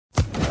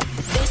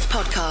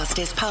podcast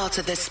is part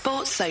of the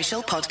Sports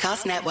Social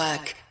Podcast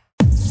Network.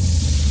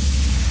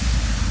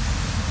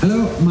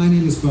 Hello, my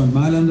name is Bernd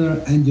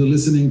Mayländer, and you're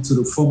listening to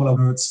the Formula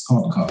Nerds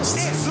podcast.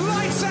 It's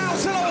lights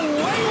out and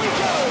away we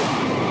go!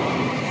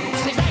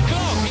 Is that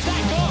clock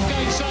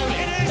going slowly?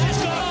 It is!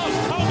 That's gone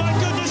off! Oh my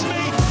goodness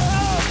me!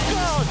 Oh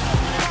God!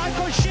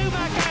 Michael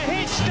Schumacher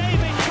hits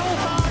David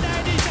Coulthard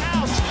and he's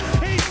out!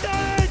 He's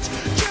done it!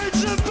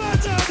 Jenson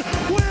Button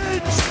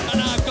wins! And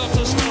I've got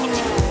to stop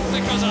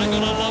because I've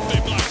got a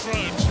lovely black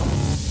throat.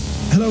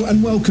 Hello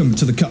and welcome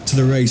to the Cut to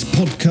the Race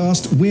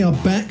podcast. We are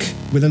back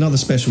with another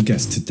special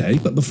guest today,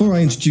 but before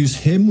I introduce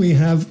him, we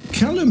have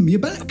Callum. You're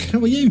back. How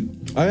are you?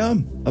 I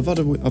am. I've had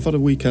a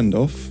weekend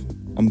off.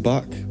 I'm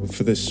back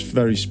for this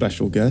very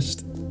special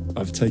guest.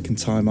 I've taken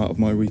time out of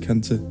my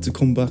weekend to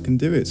come back and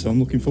do it, so I'm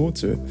looking forward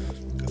to it.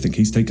 I think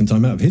he's taken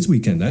time out of his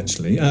weekend,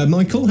 actually.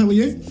 Michael, how are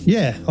you?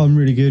 Yeah, I'm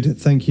really good.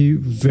 Thank you.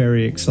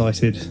 Very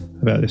excited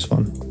about this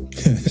one.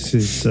 This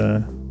is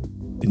a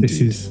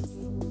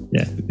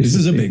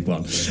big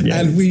one. Yeah.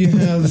 And we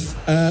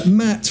have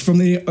Matt from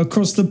the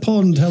across the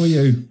pond. How are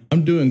you?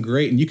 I'm doing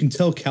great, and you can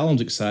tell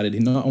Callum's excited.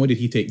 Not only did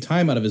he take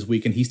time out of his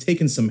weekend, he's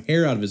taken some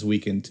hair out of his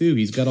weekend too.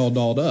 He's got all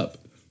dolled up.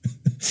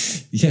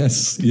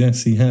 Yes,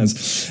 he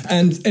has.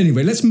 And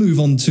anyway, let's move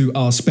on to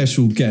our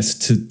special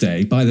guest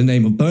today by the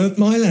name of Bernd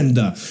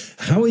Mayländer.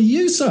 How are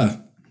you,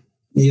 sir?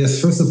 Yes,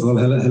 first of all,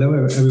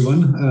 hello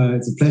everyone.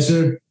 It's a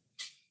pleasure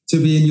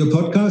to be in your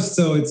podcast.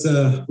 So it's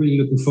really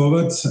looking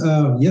forward.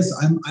 Yes,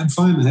 I'm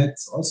fine. I had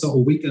also a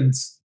weekend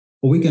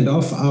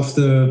off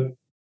after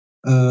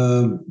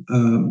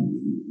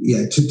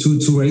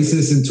two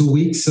races in 2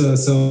 weeks.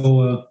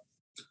 So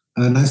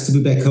nice to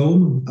be back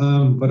home.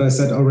 But I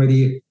said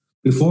already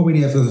before, when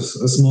you have a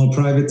small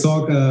private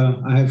talk,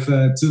 I have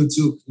two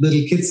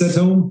little kids at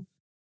home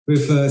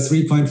with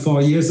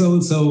 3.4 years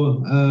old.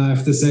 So I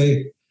have to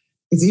say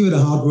it's even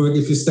a hard work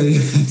if you stay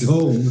at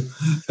home.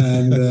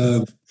 And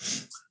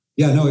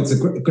it's a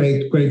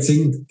great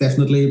thing,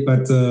 definitely.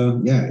 But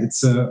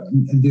it's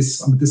in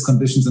these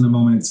conditions in the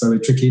moment, it's very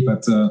tricky.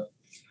 But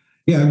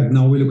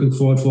now we're looking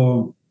forward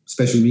for,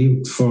 especially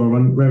me, for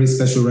one very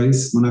special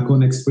race, Monaco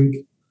next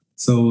week.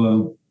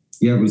 So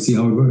we'll see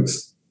how it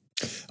works.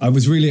 I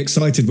was really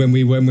excited when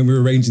we were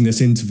arranging this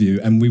interview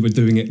and we were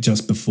doing it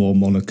just before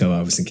Monaco.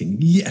 I was thinking,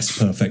 yes,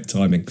 perfect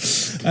timing.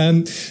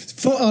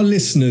 For our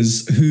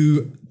listeners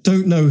who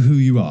don't know who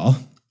you are,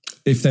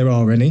 if there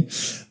are any,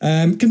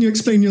 can you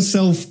explain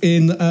yourself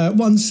in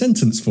one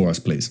sentence for us,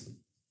 please?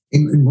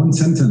 In one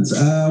sentence?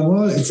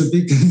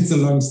 It's a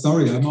long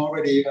story. I'm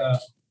already,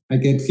 I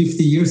get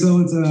 50 years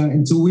old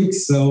in 2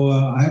 weeks. So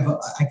I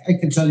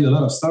can tell you a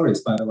lot of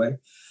stories, by the way.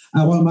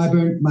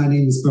 My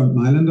name is Bernd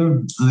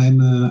Mayländer. I'm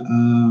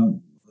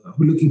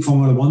looking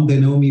Formula One.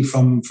 They know me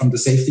from the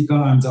safety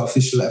car. I'm the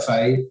official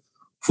FIA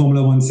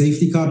Formula One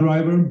safety car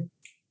driver.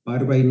 By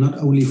the way, not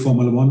only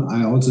Formula One,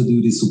 I also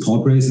do the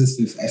support races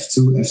with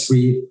F2,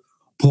 F3,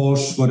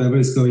 Porsche, whatever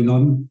is going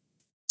on.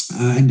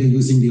 And they're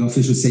using the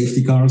official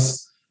safety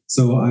cars.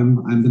 So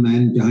I'm the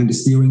man behind the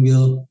steering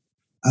wheel.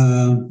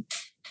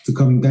 To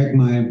coming back,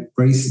 my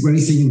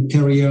racing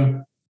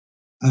career.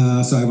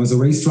 So I was a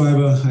race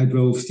driver. I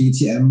drove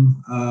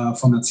DTM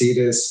for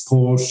Mercedes,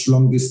 Porsche,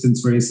 long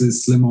distance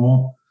races, Le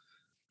Mans,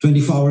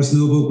 24 hours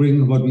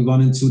Nürburgring, what we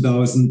won in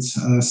 2000.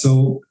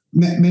 So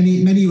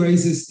many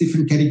races,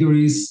 different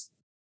categories.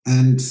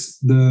 And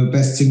the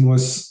best thing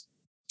was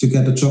to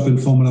get a job in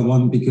Formula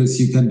One because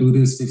you can do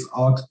this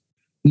without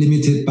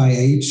limited by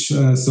age.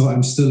 So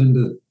I'm still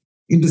in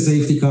the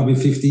safety car with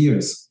 50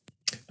 years.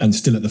 And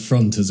still at the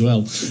front as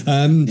well.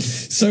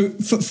 So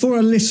for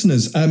our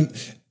listeners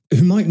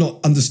who might not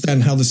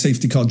understand how the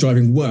safety car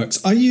driving works,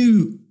 are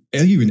you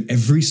in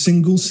every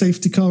single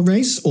safety car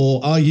race, or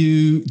do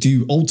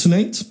you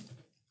alternate?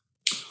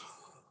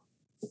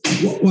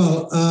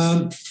 Well,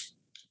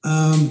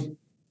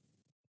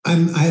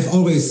 I have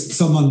always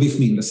someone with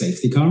me in the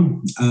safety car.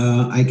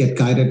 I get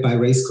guided by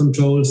race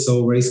control.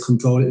 So race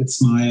control,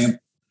 it's my,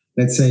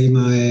 let's say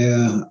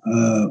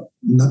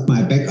not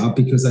my backup,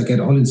 because I get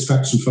all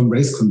instruction from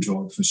race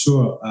control for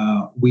sure.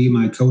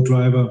 My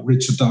co-driver,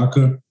 Richard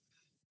Darker,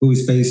 who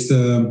is based,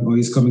 or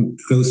he's coming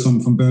close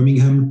from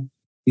Birmingham.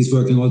 He's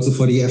working also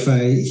for the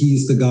FIA.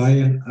 He's the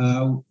guy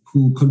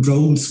who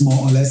controls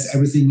more or less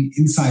everything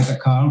inside the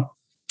car.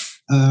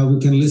 We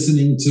can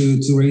listening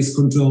to race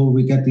control.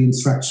 We get the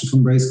instruction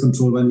from race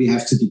control when we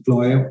have to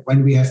deploy,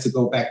 when we have to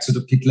go back to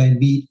the pit lane.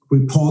 We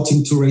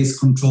reporting to race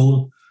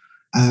control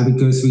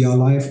because we are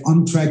live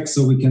on track,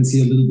 so we can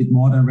see a little bit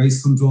more than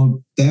race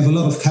control. They have a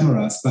lot of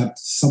cameras, but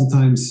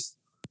sometimes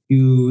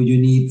you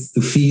need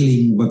the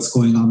feeling what's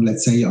going on,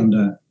 let's say, on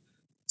the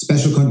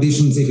special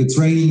conditions. If it's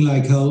raining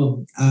like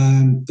hell,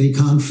 they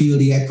can't feel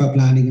the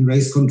aquaplaning in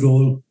race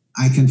control.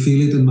 I can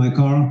feel it in my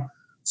car.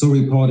 So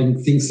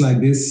reporting things like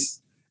this.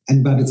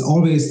 But it's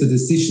always the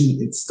decision,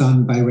 it's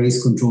done by race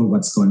control,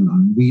 what's going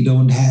on. We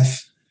don't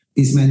have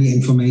this many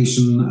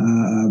information.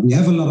 We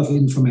have a lot of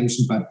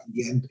information, but in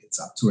the end,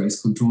 it's up to race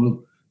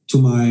control, to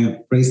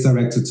my race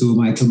director, to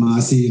Michael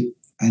Masi,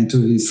 and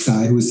to his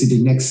guy who is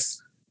sitting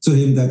next to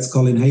him, that's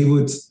Colin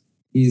Haywood.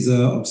 He's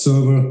an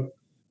observer.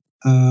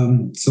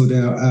 So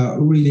there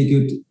are really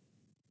good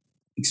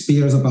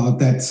experience about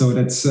that. So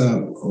that's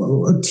a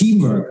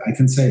teamwork, I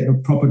can say, a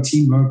proper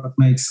teamwork that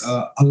makes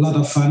a lot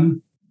of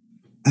fun.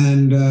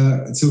 And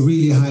it's a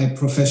really high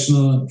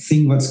professional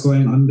thing what's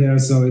going on there.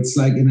 So it's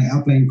like in an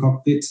airplane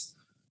cockpit,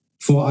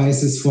 4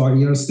 eyes, 4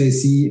 ears, they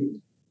see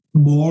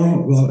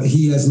more. Well,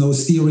 he has no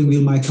steering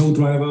wheel, my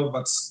co-driver,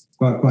 but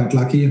quite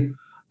lucky.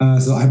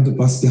 So I'm the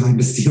boss behind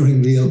the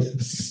steering wheel.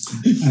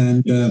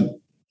 And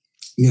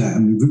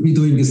we've been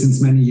doing this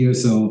since many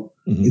years. So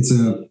it's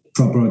a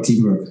proper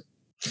teamwork.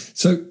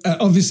 So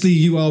obviously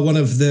you are one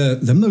of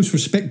the most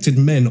respected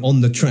men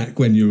on the track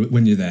when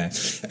you're there.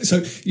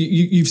 So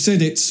you've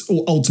said it's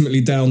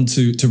ultimately down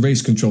to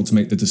race control to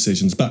make the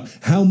decisions, but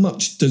how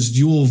much does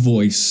your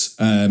voice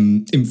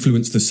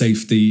influence the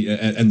safety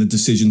and the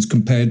decisions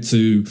compared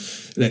to,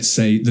 let's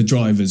say, the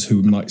drivers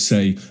who might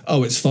say,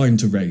 "Oh, it's fine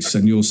to race,"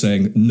 and you're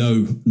saying,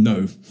 "No."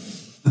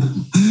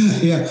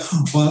 Yeah,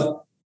 well.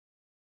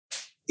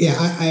 Yeah,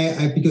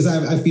 I because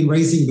I've been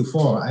racing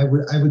before. I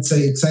would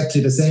say exactly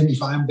the same. If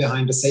I'm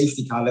behind a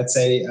safety car, let's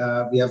say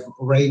we have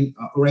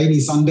rainy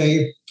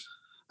Sunday,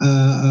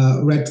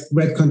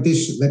 red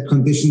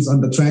conditions on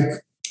the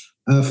track.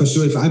 For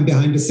sure, if I'm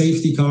behind a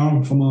safety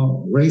car from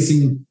a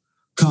racing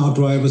car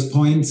driver's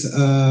point,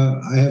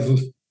 I have a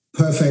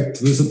perfect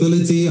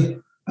visibility.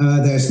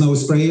 There's no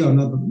spray or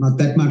not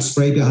that much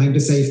spray behind the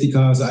safety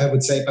car. So I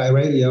would say by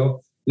radio,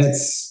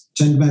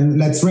 gentlemen,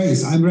 let's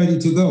race. I'm ready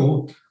to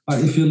go.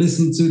 But if you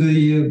listen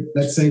to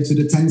let's say to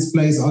the 10th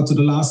place or to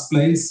the last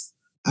place,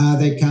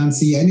 they can't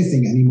see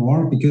anything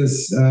anymore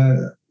because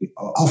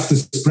of the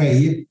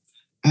spray.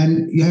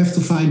 And you have to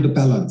find the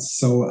balance.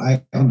 So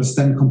I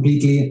understand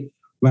completely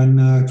when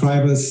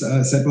drivers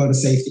said, well, the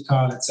safety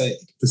car, let's say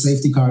the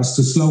safety car is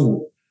too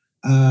slow.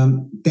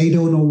 They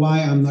don't know why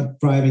I'm not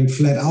driving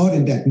flat out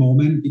in that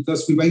moment,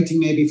 because we're waiting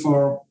maybe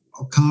for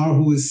a car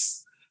who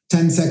is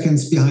 10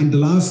 seconds behind the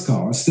last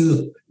car,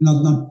 still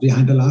not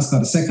behind the last car,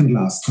 the second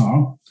last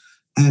car.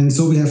 And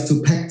so we have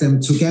to pack them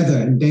together,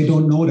 and they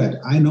don't know that.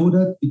 I know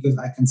that because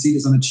I can see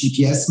this on a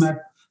GPS map.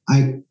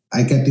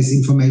 I get this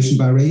information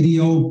by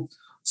radio.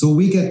 So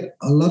we get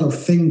a lot of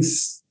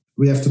things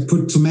we have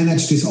to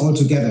manage this all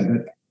together,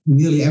 that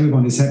nearly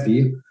everyone is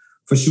happy.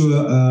 For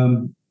sure,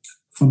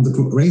 from the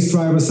race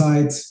driver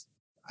side,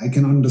 I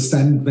can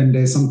understand when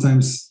they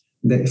sometimes,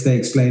 if they're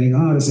explaining,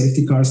 the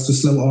safety car is too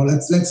slow, or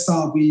let's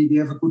start, we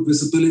have a good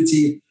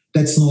visibility.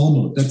 That's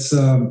normal. That's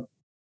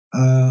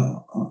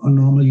a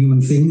normal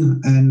human thing,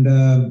 and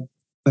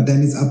but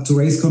then it's up to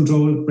race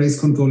control. Race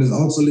control is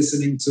also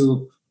listening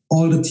to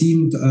all the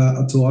team,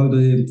 to all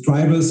the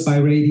drivers by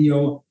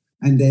radio,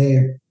 and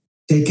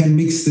they can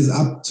mix this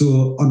up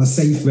on a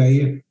safe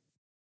way.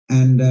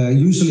 And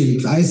usually,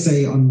 if I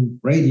say on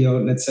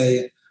radio, let's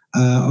say,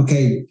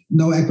 okay,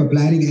 no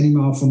aquaplaning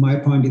anymore. From my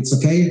point, it's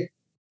okay.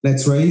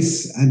 Let's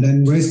race, and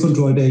then race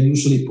control, they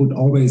usually put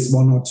always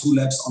 1 or 2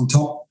 laps on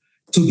top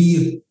to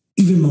be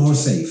even more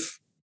safe.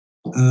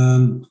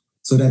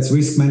 So that's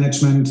risk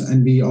management,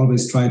 and we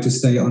always try to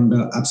stay on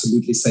the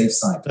absolutely safe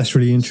side. That's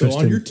really interesting.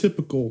 So on your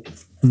typical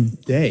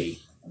day,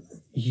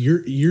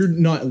 you're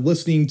not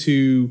listening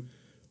to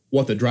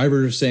what the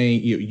drivers are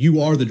saying.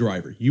 You are the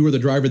driver. You are the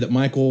driver that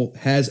Michael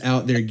has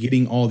out there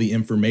getting all the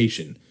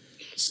information.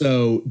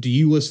 So do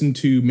you listen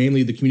to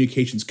mainly the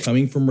communications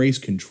coming from race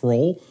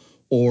control,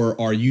 or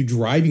are you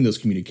driving those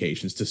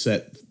communications to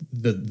set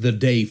the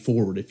day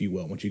forward, if you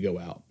will, once you go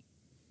out?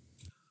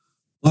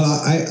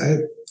 Well,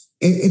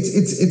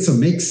 it's a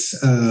mix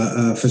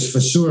for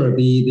sure.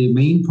 The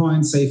main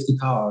point, safety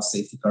car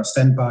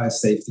standby,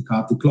 safety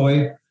car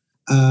deploy,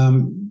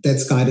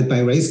 that's guided by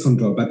race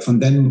control. But from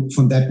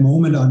that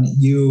moment on,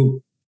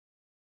 you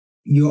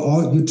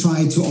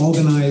try to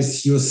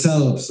organize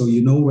yourself, so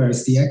you know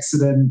where's the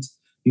accident.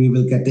 You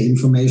will get the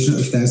information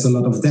if there's a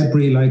lot of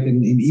debris, like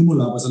in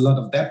Imola, there was a lot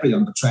of debris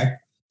on the track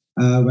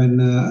when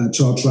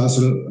George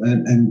Russell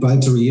and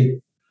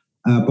Valtteri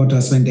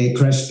Bottas, when they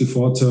crashed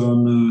before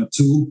turn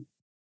 2.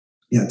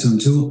 Yeah, turn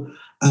 2.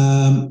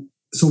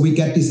 So we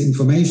get this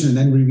information, and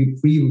then we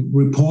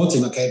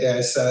reporting, okay,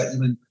 there's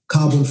even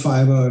carbon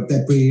fiber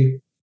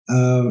debris,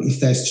 if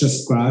there's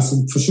just grass.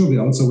 And for sure, we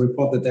also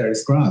report that there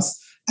is grass.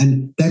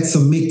 And that's a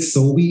mix.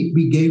 So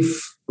we gave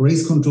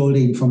race control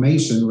the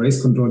information.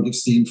 Race control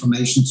gives the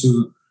information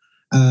to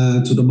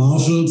the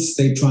marshals.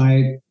 They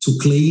try to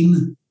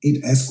clean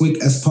it as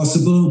quick as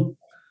possible.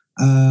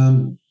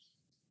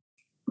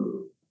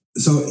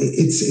 So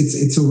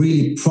it's a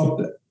really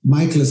proper.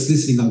 Michael is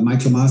listening.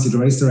 Michael Masi, the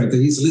race director,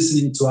 he's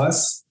listening to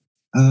us,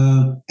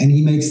 and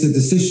he makes the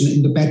decision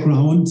in the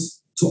background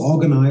to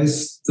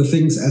organize the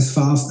things as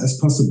fast as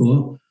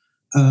possible.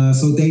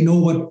 So they know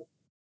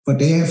what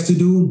they have to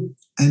do,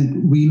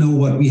 and we know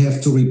what we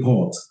have to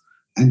report.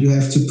 And you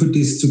have to put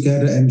this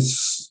together in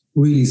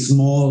really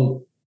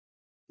small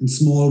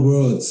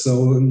words.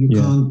 So you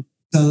can't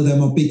tell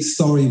them a big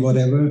story,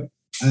 whatever.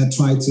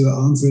 Try to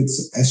answer it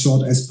as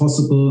short as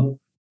possible.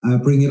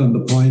 Bring it on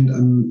the point,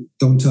 and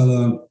don't tell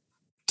a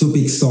too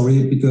big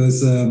story,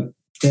 because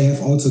they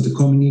have also to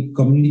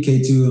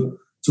communicate to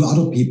to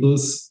other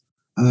people's.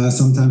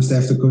 Sometimes they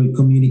have to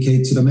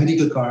communicate to the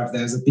medical car if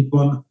there's a big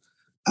one.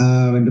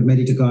 When the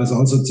medical car is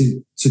also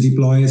to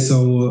deploy.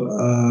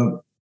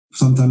 So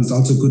sometimes it's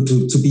also good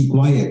to be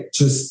quiet.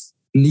 Just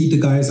lead the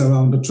guys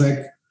around the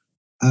track.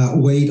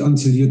 Wait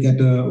until you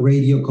get a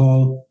radio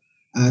call.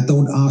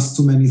 Don't ask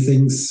too many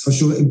things. For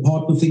sure,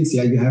 important things,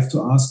 you have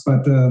to ask.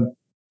 But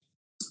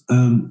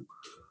and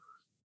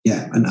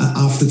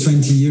after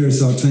 20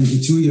 years or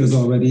 22 years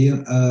already,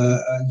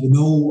 you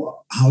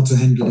know how to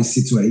handle this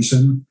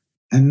situation.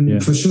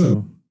 And for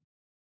sure.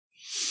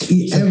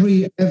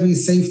 Every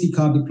safety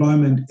car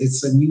deployment,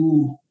 it's a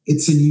new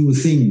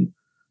thing.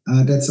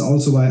 That's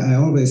also why I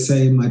always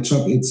say my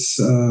job. It's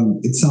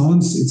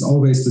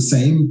always the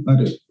same, but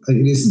it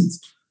isn't.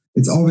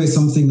 It's always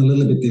something a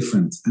little bit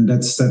different, and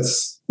that's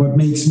what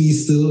makes me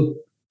still,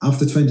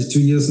 after 22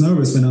 years,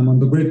 nervous when I'm on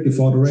the grid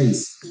before the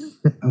race.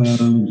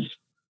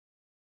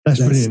 That's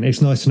brilliant.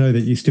 It's nice to know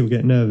that you still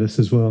get nervous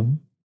as well.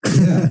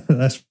 Yeah,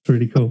 that's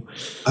pretty cool.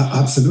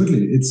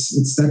 Absolutely,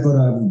 it's that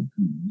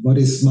what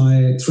is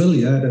my thrill.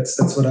 Yeah, that's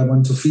what I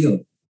want to feel.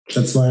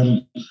 That's why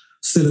I'm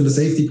still in the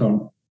safety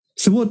car.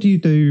 So, what do you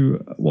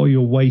do while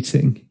you're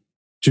waiting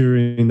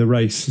during the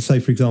race? Say,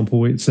 for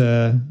example, it's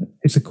a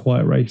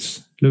quiet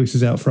race. Lewis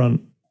is out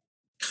front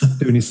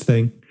doing his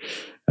thing,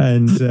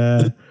 and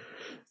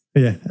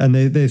and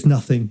there's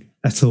nothing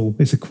at all.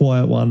 It's a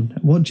quiet one.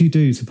 What do you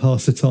do to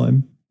pass the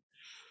time?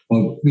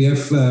 Well, we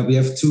have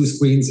two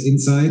screens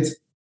inside.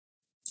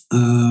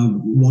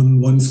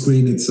 One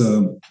screen, it's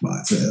a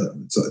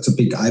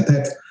big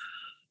iPad.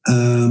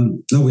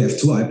 No, we have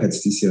two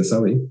iPads this year.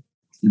 Sorry,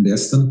 in the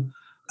Aston.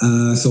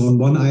 So on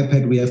one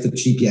iPad we have the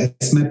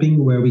GPS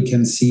mapping, where we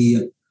can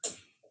see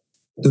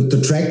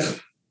the track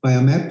by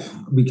a map.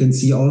 We can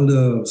see all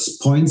the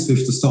points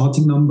with the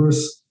starting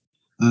numbers.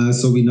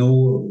 So we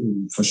know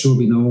for sure.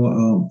 We know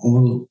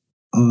all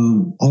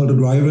the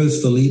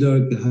drivers. The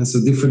leader has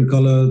a different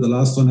color. The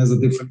last one has a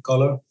different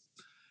color.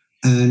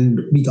 And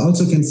we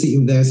also can see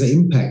if there's an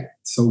impact.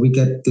 So we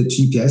get the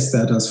GPS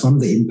data from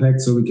the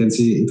impact, so we can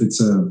see if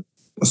it's a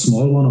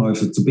small one or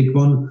if it's a big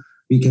one.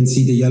 We can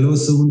see the yellow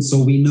zone.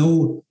 So we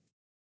know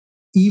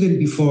even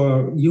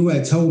before you're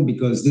at home,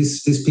 because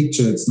this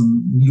picture, it's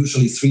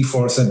usually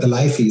 3-4 seconds. The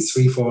live is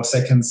 3-4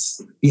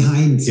 seconds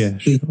behind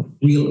the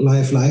real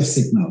live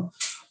signal.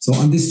 So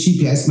on this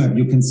GPS map,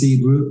 you can see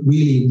it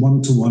really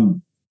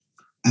 1-to-1.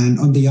 And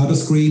on the other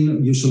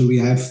screen, usually we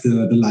have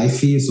the live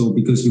feed. So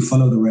because we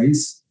follow the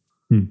race.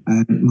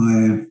 And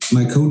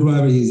my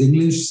co-driver is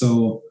English,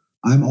 so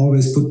I'm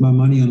always put my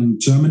money on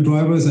German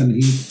drivers, and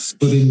he's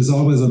putting his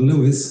always on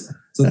Lewis.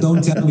 So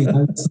don't tell me I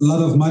lost a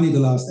lot of money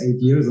the last 8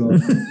 years.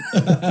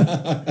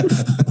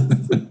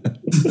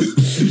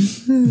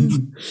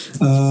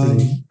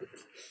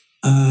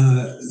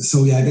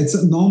 That's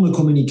a normal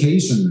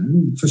communication.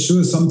 And for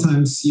sure,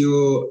 sometimes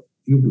you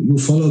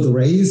follow the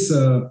race.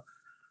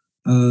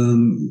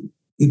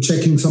 You're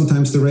checking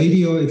sometimes the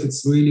radio. If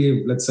it's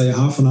really, let's say,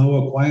 half an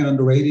hour quiet on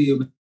the radio,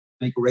 you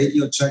make a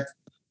radio check.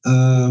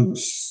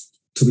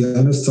 To be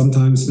honest,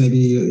 sometimes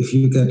maybe if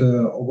you get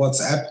a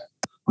WhatsApp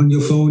on your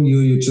phone,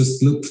 you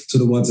just look to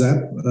the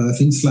WhatsApp,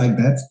 things like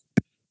that.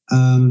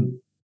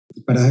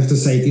 But I have to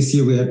say, this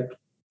year we had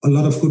a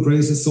lot of good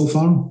races so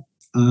far.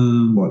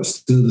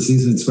 Still the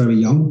season, it's very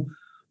young,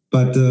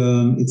 but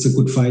it's a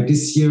good fight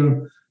this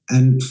year.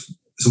 And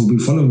so we're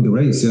following the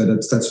race. Yeah,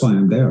 that's why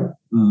I'm there.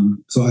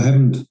 So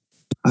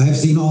I have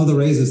seen all the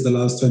races the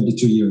last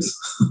 22 years.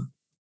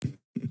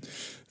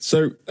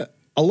 So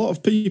a lot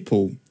of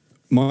people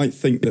might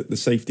think that the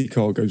safety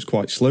car goes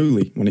quite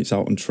slowly when it's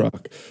out on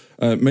track,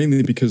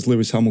 mainly because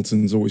Lewis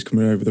Hamilton's always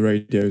coming over the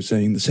radio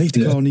saying the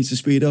safety car needs to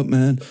speed up,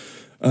 man.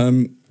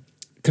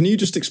 Can you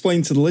just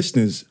explain to the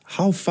listeners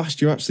how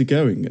fast you're actually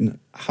going and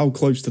how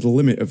close to the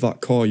limit of that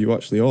car you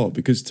actually are?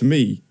 Because to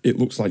me, it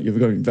looks like you're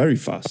going very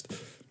fast.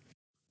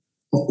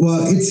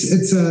 Well,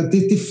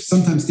 it's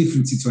sometimes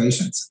different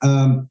situations.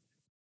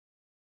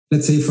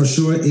 Let's say for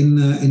sure in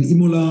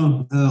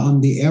Imola,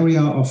 on the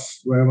area of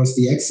where was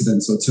the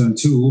accident, so turn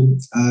 2,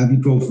 we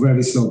drove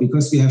very slow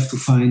because we have to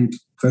find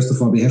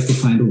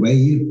a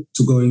way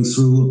to going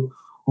through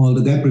all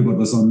the debris what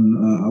was on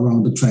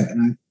around the track.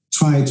 And I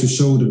try to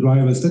show the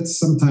drivers that's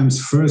sometimes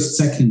first,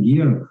 second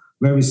gear,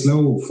 very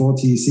slow,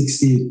 40,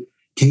 60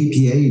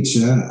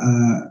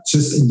 kph,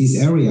 just in this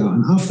area.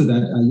 And after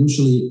that,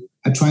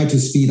 I try to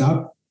speed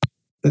up.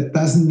 That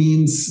doesn't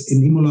mean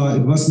in Imola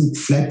it wasn't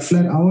flat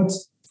out.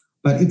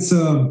 But it's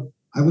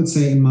I would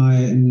say in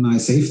my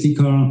safety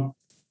car,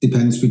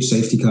 depends which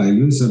safety car I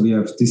use. So we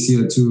have this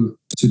year two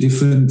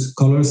different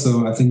colors.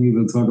 So I think we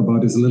will talk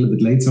about this a little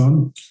bit later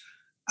on.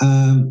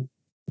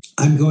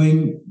 I'm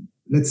going,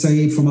 let's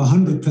say, from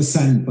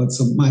 100%, but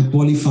so my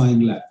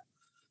qualifying lap,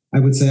 I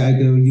would say I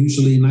go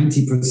usually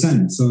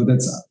 90%. So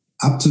that's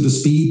up to the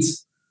speed.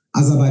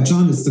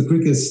 Azerbaijan is the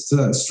quickest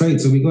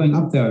straight. So we're going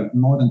up there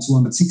more than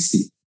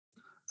 260.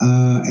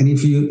 And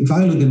if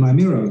I look in my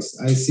mirrors,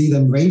 I see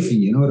them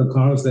waving, the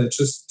cars that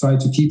just try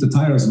to keep the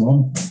tires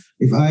warm.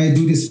 If I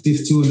do this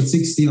with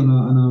 260 on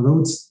a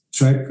road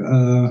track,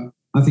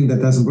 I think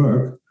that doesn't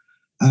work.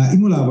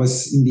 Imola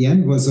was, in the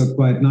end, was a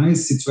quite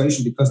nice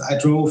situation because I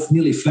drove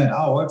nearly flat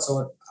out,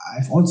 so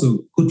I've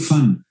also good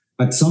fun.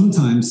 But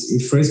sometimes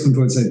if race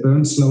control say,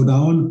 Bernd, slow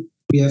down,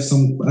 we have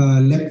some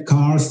lap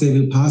cars, they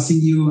will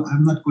passing you.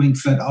 I'm not going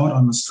flat out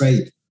on the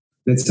straight.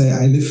 Let's say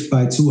I lift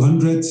by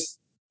 200.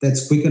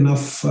 That's quick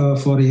enough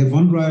for the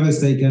F1 drivers.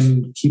 They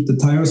can keep the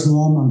tires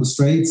warm on the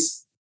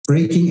straights,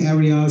 braking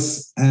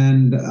areas,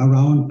 and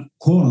around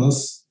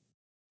corners.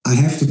 I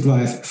have to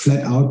drive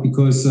flat out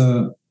because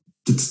the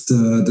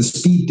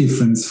speed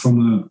difference from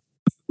a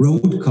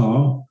road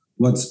car,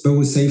 what's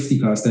both safety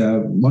cars, they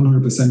are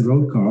 100%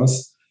 road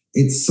cars.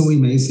 It's so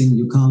amazing,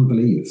 you can't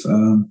believe.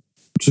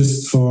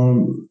 Just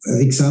for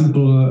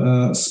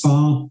example,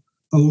 Spa,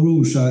 Eau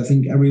Rouge, I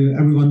think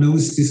everyone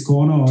knows this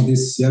corner or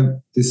this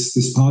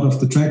part of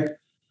the track.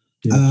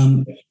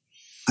 Yeah.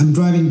 I'm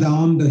driving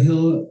down the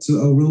hill to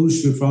Eau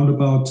Rouge with around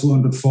about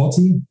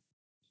 240.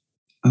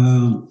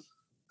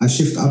 I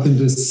shift up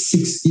into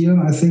sixth gear,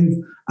 I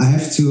think. I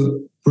have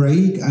to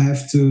brake, I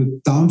have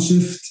to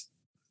downshift,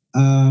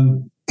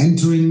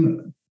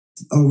 entering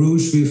Eau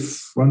Rouge with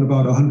around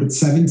about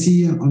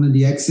 170. On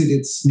the exit,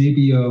 it's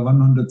maybe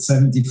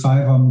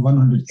 175 or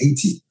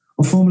 180.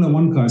 A Formula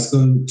One car is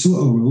going to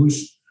Eau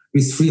Rouge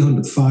with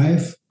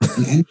 305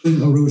 and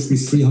entering Eau Rouge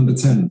with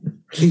 310.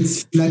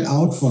 It's flat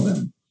out for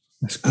them.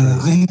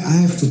 I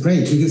have to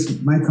brake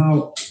because my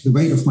car, the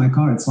weight of my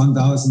car, it's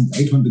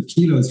 1,800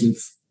 kilos with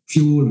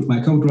fuel, with my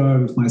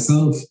co-driver, with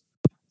myself.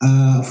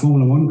 A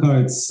Formula One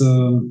car, it's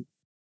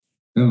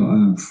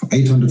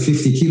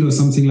 850 kilos,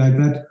 something like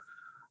that.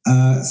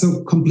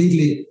 So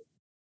completely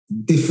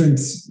different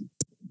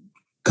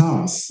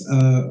cars.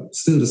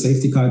 Still the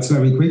safety car, it's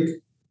very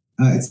quick.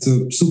 It's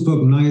a super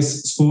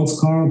nice sports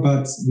car,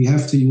 but we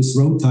have to use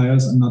road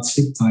tires and not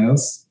slick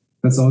tires.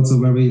 That's also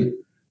a very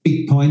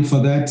big point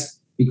for that,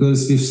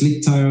 because with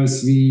slick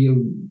tires, we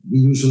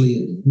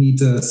usually need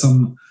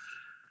some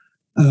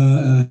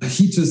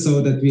heater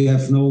so that we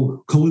have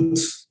no cold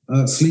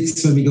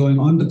slicks when we're going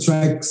on the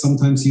track.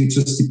 Sometimes you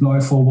just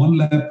deploy for one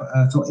lap,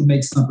 so it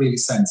makes not really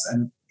sense.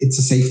 And it's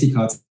a safety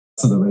car, it's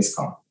not a race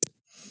car.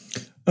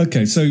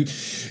 Okay, so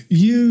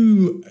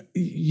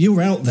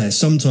you're out there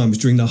sometimes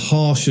during the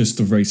harshest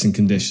of racing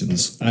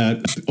conditions,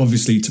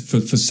 obviously for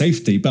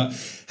safety, but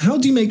how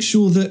do you make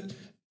sure that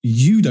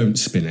you don't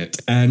spin it?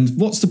 And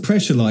what's the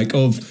pressure like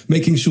of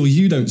making sure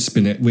you don't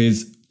spin it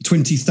with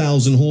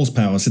 20,000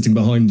 horsepower sitting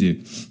behind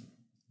you?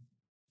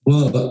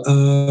 Well,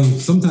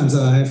 sometimes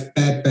I have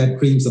bad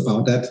dreams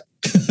about that.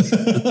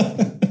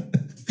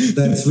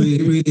 That's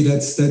really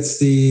that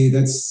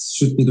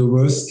should be the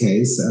worst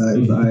case.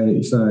 If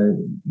I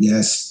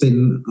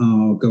spin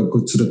or go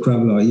to the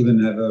gravel or even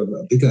have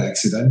a bigger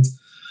accident.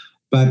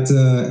 But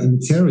in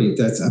theory,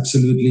 that's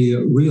absolutely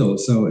real.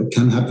 So it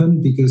can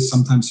happen because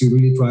sometimes you're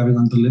really driving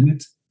on the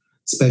limit,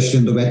 especially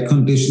in the wet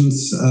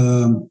conditions.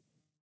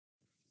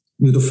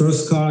 With the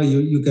first car,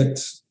 you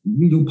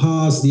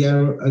pass the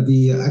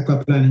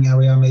aquaplaning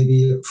area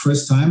maybe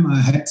first time.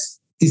 I had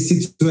this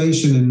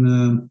situation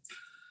in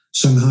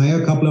Shanghai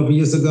a couple of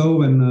years ago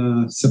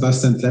when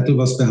Sebastian Vettel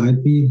was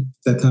behind me,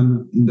 that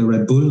time in the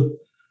Red Bull.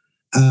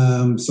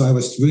 So I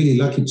was really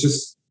lucky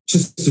just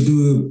to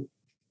do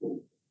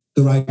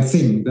the right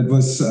thing. That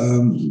was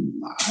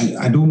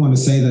I don't want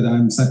to say that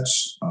I'm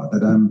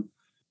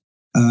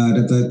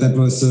that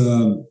was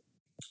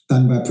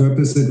done by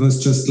purpose. It was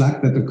just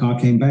luck that the car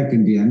came back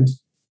in the end.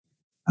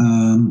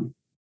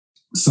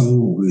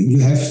 So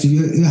you have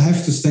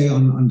to stay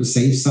on the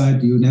safe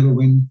side. You never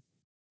win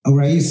a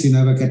race, you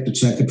never get the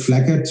jacket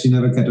flagged, you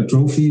never get a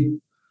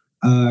trophy.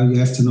 You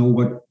have to know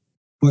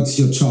what's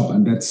your job,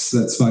 and that's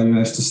why you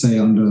have to stay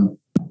on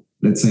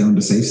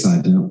the safe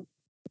side. You know?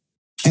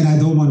 And I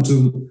don't want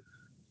to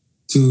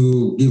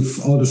give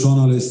all the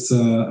journalists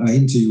an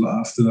interview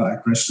after I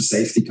crashed the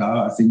safety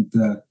car. I think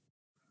I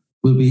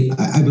will be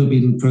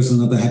in person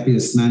not the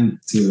happiest man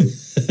to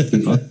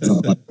give up.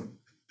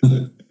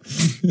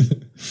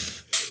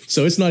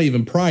 So it's not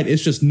even pride.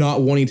 It's just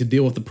not wanting to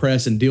deal with the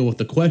press and deal with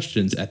the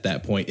questions at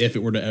that point if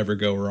it were to ever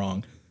go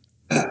wrong.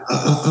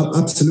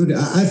 Absolutely.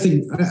 I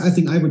think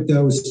I would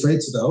go straight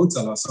to the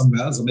hotel or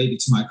somewhere else, or maybe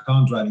to my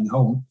car driving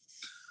home,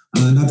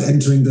 not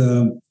entering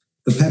the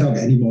paddock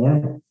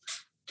anymore.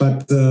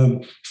 But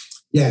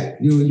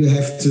you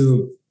have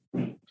to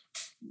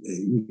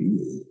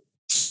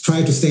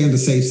try to stay on the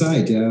safe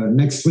side.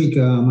 Next week,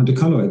 Monte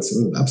Carlo, it's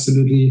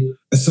absolutely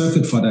a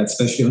circuit for that,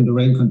 especially under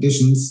rain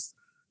conditions.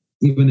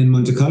 Even in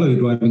Monte Carlo, you're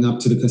driving up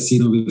to the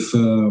casino with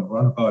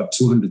around about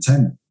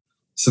 210.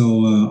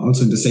 So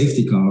also in the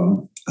safety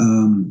car.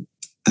 And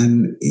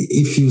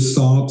if you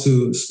start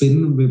to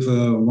spin with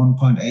a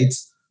 1.8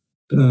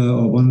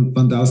 or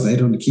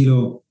 1,800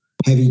 kilo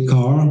heavy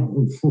car,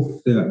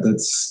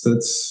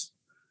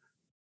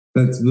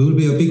 that will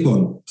be a big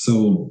one.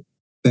 So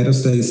better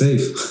stay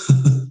safe.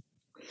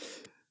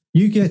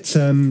 You get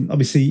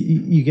obviously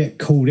you get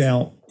called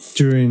out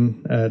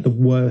during the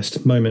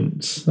worst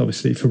moments,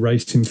 obviously for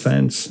racing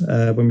fans,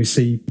 when we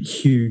see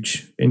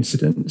huge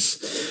incidents.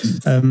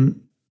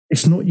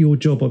 It's not your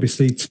job,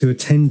 obviously, to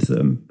attend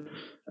them.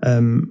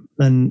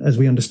 And as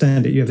we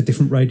understand it, you have a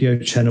different radio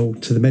channel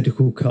to the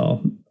medical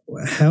car.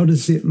 How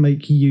does it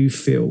make you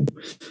feel,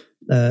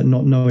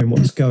 not knowing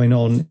what's going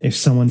on if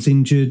someone's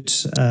injured,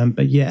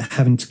 but yet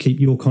having to keep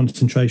your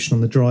concentration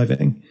on the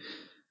driving?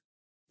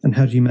 And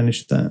how do you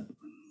manage that?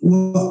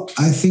 Well,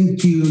 I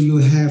think you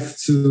have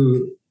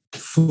to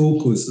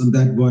focus on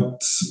that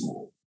what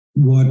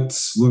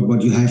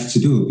you have to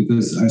do,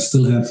 because I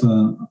still have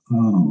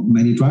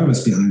many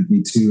drivers behind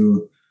me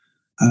to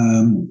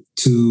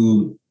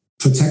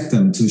protect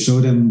them, to show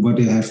them what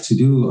they have to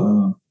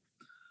do.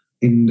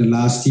 In the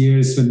last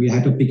years, when we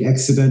had a big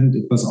accident,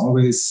 it was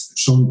always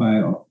shown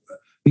by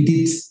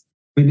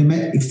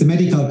if the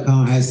medical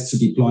car has to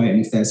deploy,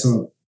 and if there's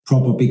a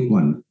proper big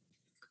one,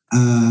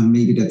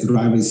 maybe that the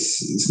driver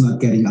is not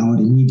getting out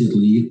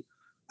immediately,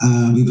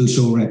 we will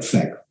show red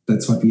flag.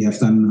 That's what we have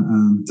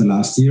done the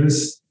last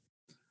years.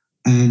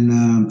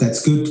 And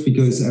that's good,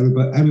 because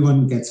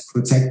everyone gets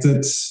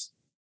protected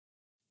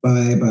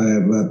by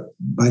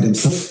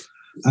themselves.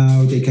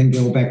 They can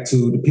go back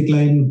to the pit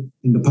lane.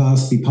 In the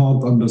past, we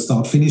parked on the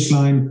start-finish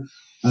line.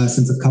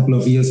 Since a couple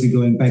of years, we're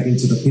going back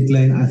into the pit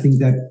lane. I think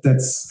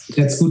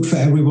that's good for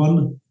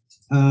everyone,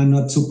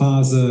 not to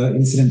pass an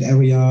incident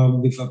area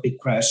with a big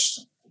crash.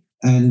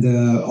 And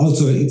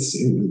also, it's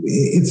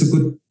a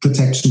good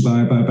protection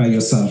by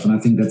yourself. And I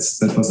think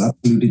that was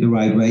absolutely the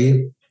right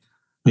way.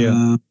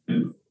 Yeah.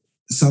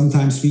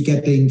 Sometimes we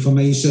get the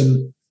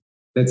information.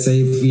 Let's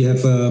say if we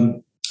have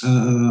a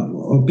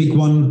big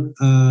one,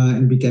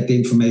 and we get the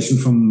information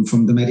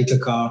from the medical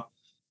car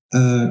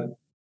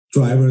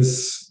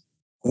drivers.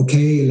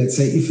 Okay, let's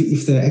say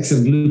if the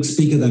accident looks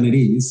bigger than it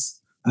is,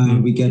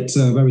 we get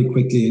very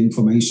quickly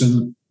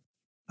information.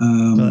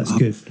 That's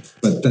good.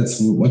 But that's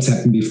what's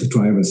happened with the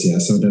drivers. Yeah,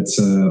 so that's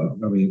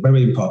very,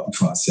 very important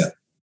for us. Yeah,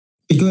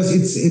 because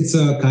it's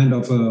a kind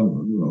of a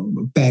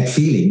bad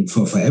feeling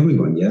for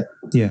everyone. Yeah.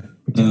 Yeah.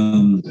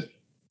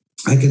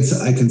 I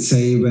can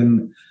say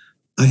when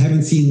I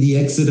haven't seen the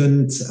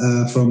accident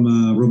from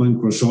Romain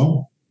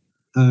Grosjean,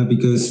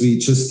 because we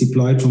just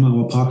deployed from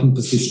our parking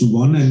position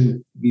 1,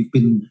 and we've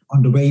been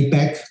on the way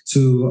back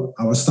to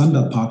our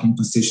standard parking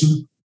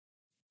position,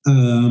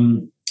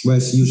 where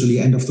it's usually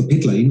end of the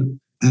pit lane.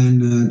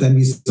 And then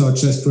we saw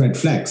just red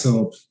flag.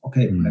 So,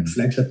 okay, red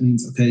flag, that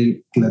means,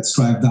 okay, let's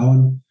drive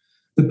down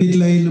the pit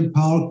lane and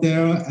park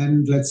there,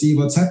 and let's see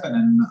what's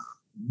happening.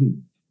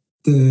 And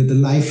the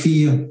live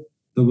feed,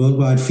 the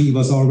worldwide feed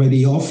was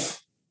already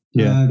off.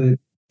 Yeah. They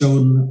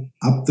shown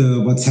up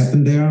what's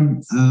happened there.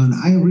 And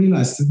I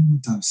realized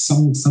that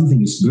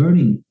something is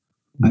burning.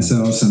 I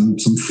saw some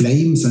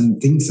flames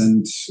and things.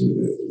 And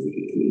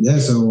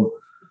so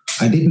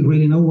I didn't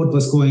really know what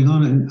was going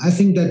on. And I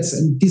think that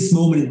in this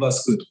moment, it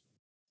was good.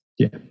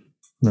 Yeah.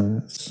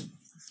 No,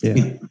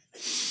 yeah.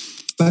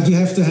 But you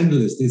have to handle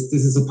this. This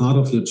is a part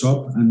of your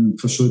job, and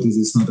for sure, this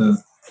is not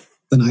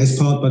the nice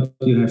part, but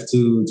you have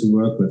to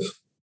work with.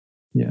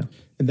 Yeah.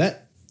 And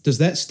does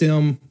that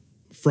stem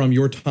from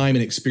your time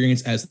and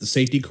experience as the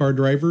safety car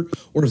driver,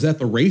 or is that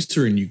the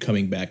racer in you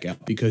coming back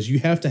out? Because you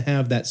have to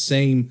have that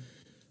same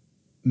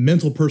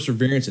mental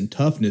perseverance and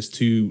toughness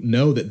to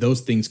know that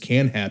those things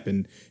can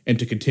happen and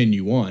to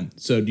continue on.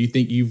 So do you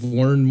think you've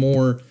learned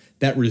more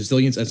that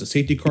resilience as a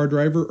safety car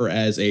driver or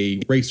as a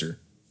racer?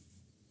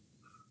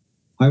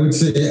 I would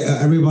say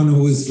everyone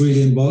who is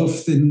really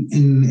involved in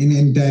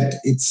that,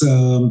 it's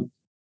a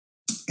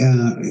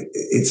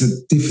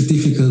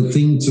difficult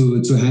thing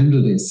to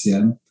handle this.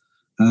 Yeah,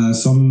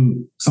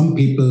 some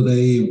people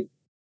they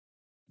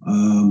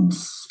are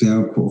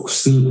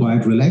still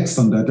quite relaxed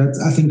on that.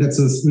 I think that's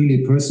a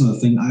really personal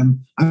thing.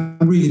 I'm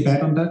really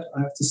bad on that,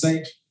 I have to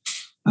say.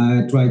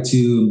 I try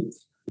to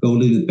go a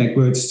little bit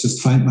backwards,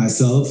 just find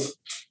myself,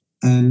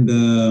 and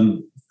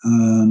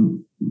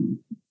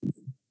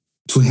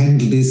to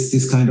handle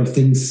this kind of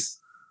things,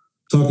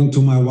 talking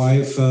to my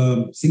wife,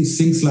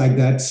 things like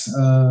that,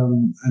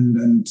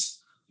 and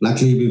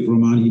luckily with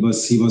Roman, he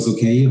was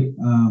okay. He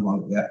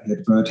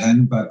had bird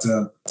hand, but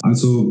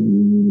also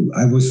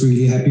I was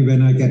really happy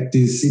when I get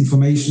this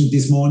information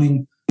this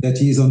morning that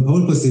he's on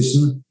pole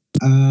position.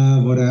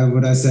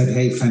 What I said,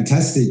 hey,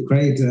 fantastic,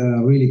 great,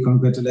 really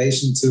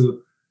congratulations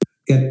to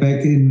get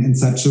back in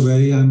such a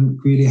way. I'm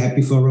really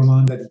happy for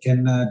Roman that he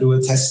can do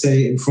a test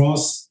day in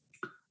France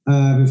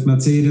with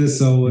Mercedes.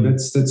 So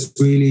that's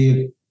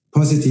really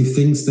positive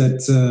things that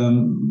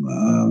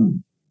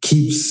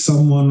keeps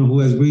someone who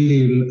is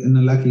really in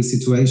a lucky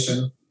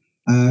situation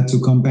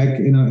to come back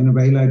in a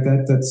way like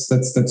that.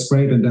 That's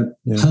great, and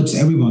that helps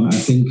everyone, I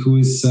think, who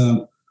is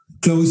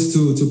close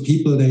to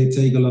people. They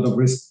take a lot of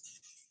risk.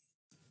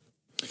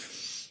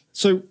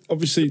 So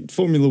obviously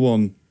Formula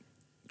One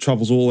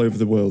travels all over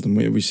the world, and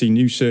we see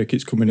new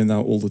circuits coming in and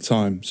out all the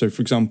time. So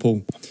for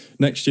example,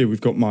 next year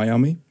we've got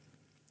Miami,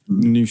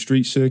 new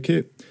street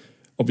circuit.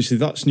 Obviously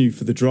that's new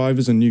for the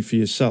drivers and new for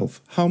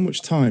yourself. How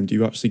much time do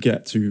you actually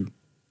get to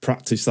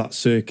practice that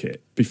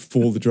circuit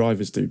before the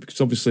drivers do?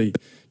 Because obviously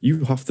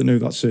you have to know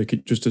that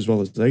circuit just as well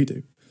as they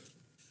do.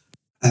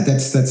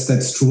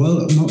 That's true.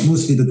 Well,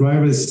 mostly the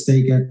drivers,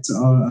 they're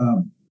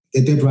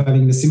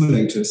driving the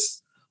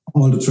simulators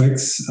all the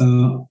tracks.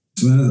 Well,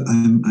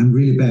 I'm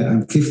really bad.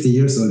 I'm 50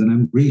 years old and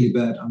I'm really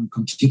bad on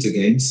computer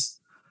games.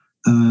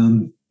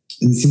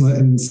 In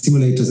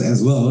simulators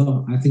as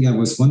well. I think I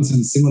was once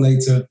in a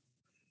simulator.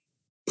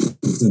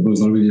 That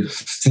was already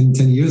 10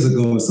 years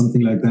ago or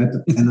something like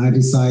that. And I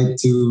decided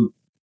to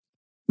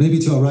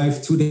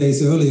arrive 2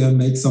 days earlier,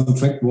 make some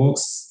track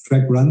walks,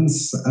 track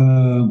runs,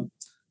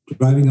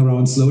 driving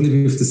around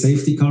slowly with the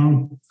safety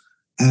car.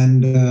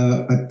 And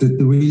but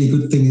the really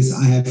good thing is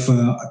I have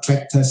a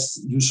track test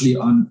usually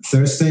on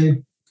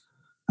Thursday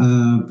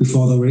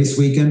before the race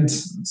weekend.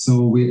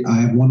 So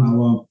I have 1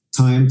 hour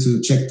time to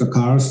check the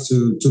cars,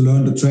 to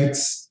learn the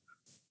tracks.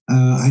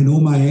 I know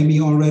Miami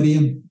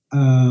already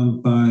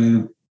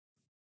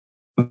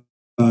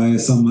by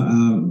some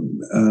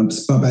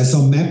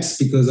maps,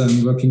 because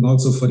I'm working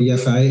also for the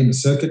FIA in the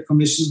Circuit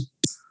Commission.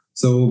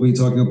 So we're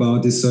talking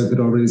about this circuit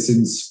already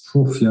since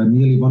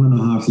nearly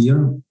 1.5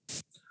 years.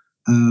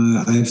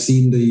 I have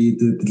seen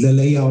the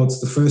layouts,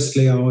 the first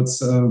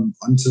layouts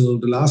until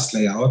the last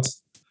layout.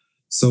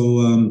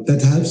 So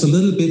that helps a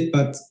little bit,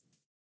 but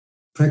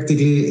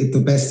practically the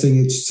best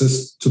thing is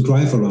just to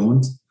drive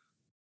around.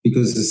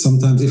 Because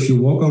sometimes if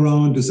you walk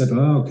around, you said,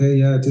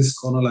 this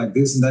corner like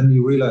this, and then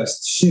you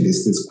realize, shit,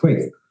 is this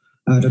quick?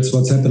 That's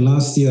what's happened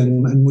last year.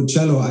 And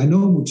Mugello, I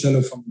know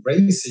Mugello from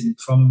racing,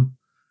 from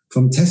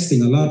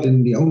testing a lot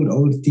in the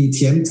old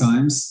DTM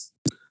times.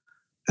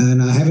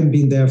 And I haven't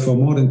been there for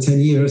more than 10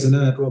 years. And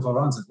then I drove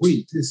around and said,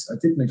 wait, I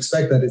didn't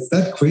expect that it's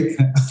that quick.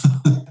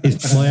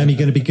 Is Miami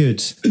going to be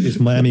good?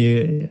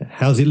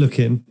 How's it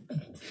looking?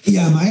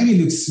 Yeah, Miami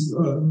looks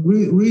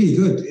really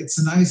good. It's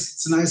a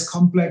nice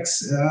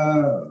complex.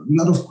 A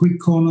lot of quick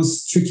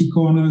corners, tricky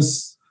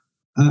corners.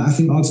 I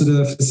think also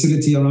the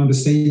facility around the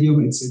stadium.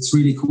 It's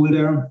really cool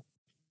there.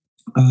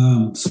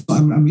 So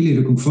I'm really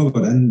looking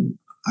forward. And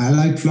I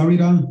like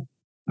Florida.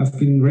 I've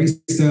been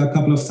raced there a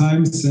couple of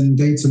times in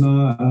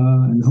Daytona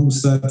and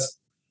Homestead.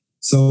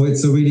 So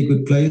it's a really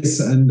good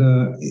place, and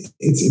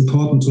it's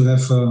important to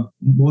have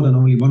more than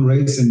only one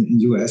race in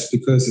US,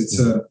 because it's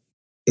a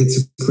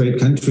great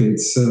country.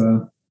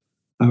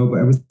 I hope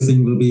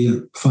everything will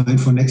be fine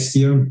for next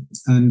year,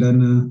 and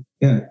then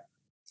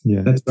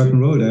let's rock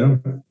and roll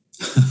there.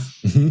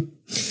 Mm-hmm.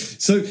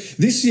 So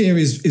this year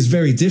is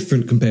very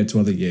different compared to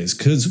other years,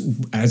 because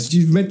as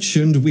you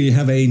mentioned, we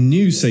have a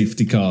new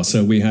safety car.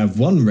 So we have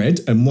one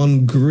red and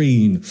one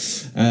green.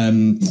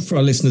 For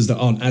our listeners that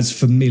aren't as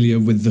familiar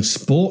with the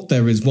sport,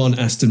 there is one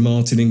Aston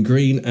Martin in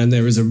green and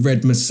there is a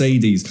red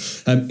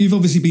Mercedes. You've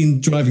obviously been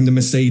driving the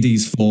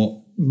Mercedes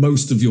for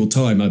most of your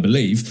time, I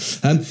believe.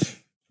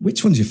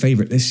 Which one's your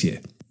favourite this year?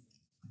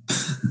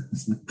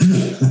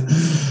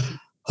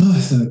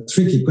 It's a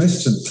tricky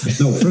question.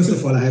 No, first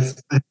of all, I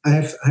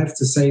have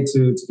to say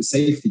to the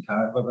safety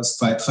car, it was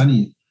quite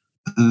funny.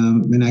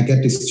 When I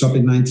get this job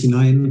in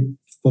 '99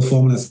 for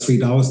Formula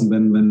 3000,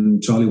 when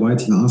Charlie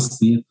Whiting asked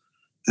me,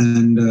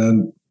 and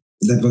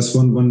that was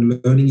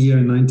one learning year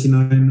in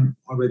 '99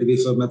 already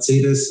with a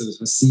Mercedes, it was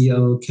a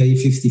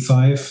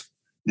CLK55,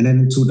 and then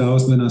in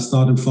 2000 when I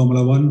started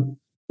Formula One,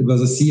 it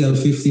was a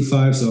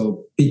CL55,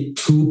 so big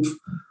coupe.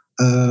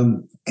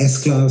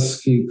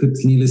 S-Class, you could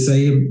nearly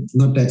say,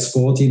 not that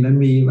sporty. And then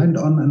we went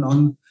on and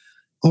on,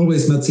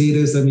 always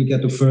Mercedes. Then we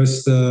get the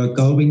first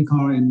Gullwing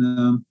car in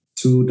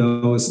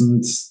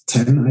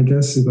 2010, I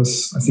guess.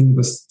 I think it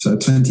was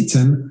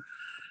 2010.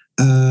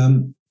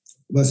 It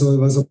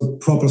was a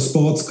proper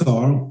sports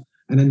car.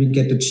 And then we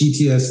get the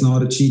GTS, now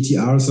the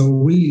GTR. So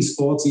really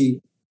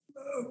sporty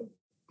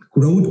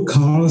road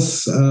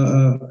cars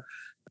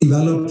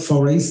developed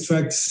for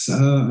racetracks.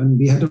 And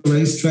we had a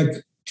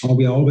racetrack, or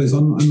we are always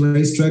on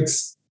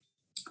racetracks.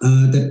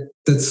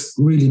 That's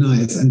really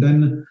nice. And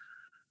then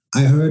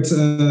I heard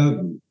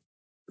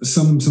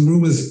some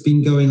rumors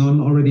been going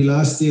on already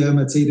last year.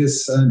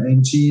 Mercedes and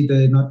AMG,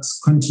 they're not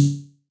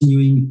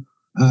continuing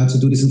to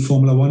do this in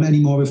Formula One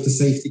anymore with the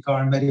safety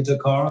car and medical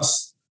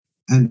cars.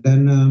 And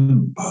then,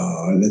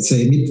 let's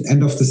say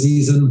end of the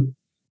season,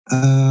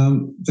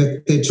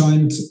 they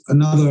joined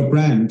another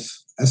brand,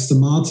 Aston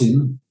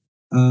Martin,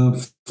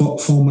 for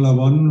Formula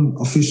One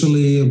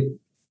officially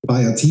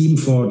by a team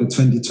for the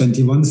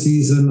 2021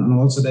 season, and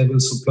also they will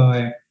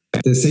supply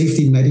the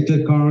safety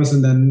medical cars.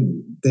 And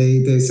then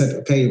they said,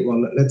 okay,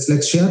 well, let's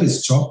share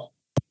this job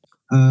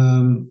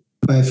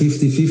by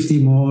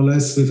 50-50 more or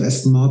less with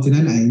Aston Martin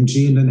and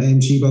AMG. And then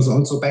AMG was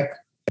also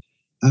back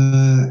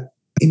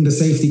in the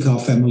safety car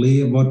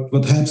family,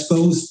 what helps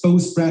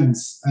both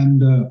brands.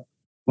 And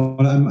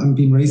I've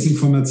been racing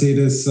for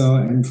Mercedes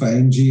and for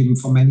AMG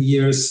for many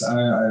years.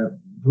 I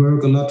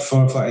work a lot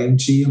for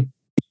AMG.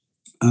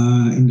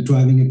 In the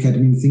driving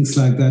academy and things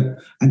like that.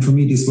 And for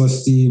me, this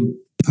was the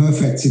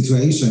perfect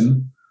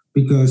situation,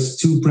 because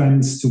to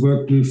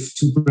work with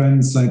two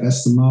brands like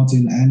Aston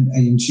Martin and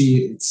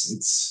AMG,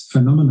 it's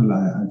phenomenal.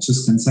 I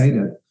just can say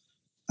that.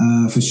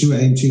 For sure,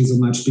 AMG is a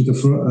much bigger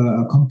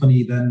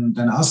company than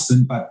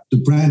Aston, but the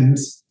brand,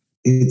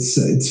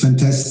 it's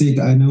fantastic.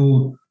 I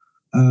know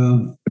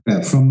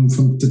from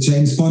the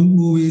James Bond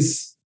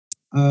movies,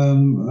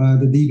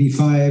 the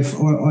DB5,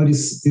 all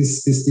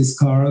these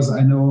cars.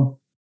 I know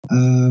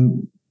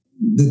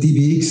the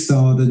DBX,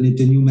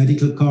 the new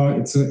medical car.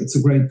 It's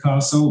a great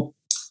car. So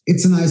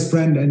it's a nice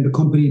brand, and the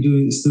company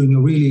is doing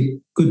a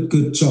really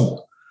good job.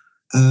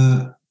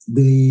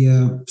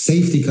 The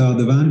safety car,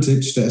 the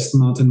Vantage, the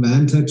Aston Martin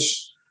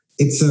Vantage.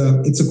 It's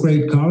a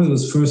great car. It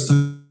was the first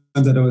time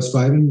that I was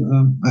driving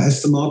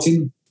Aston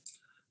Martin.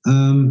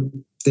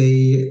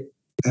 They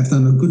have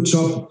done a good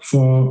job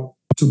to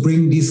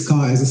bring this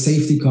car as a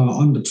safety car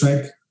on the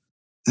track,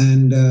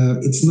 and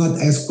it's not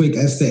as quick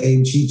as the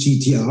AMG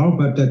GTR,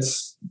 but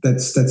that's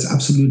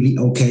absolutely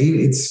okay.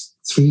 It's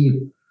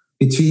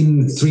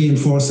between 3 and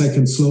 4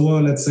 seconds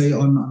slower, let's say,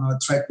 on a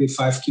track with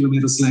 5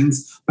 kilometers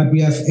length, but we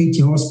have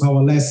 80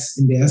 horsepower less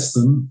in the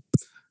Aston.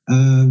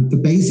 The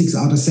basics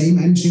are the same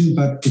engine,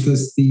 but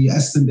because the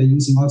Aston, they're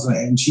using also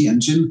an AMG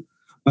engine,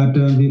 but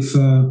with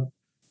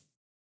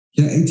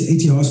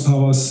 80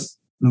 horsepower,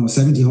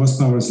 70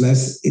 horsepower is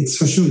less. It's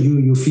for sure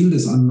you feel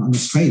this on the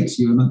straight.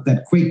 You're not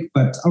that quick,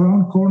 but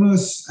around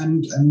corners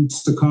and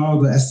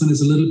the Aston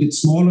is a little bit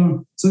smaller,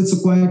 so it's a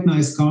quite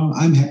nice car.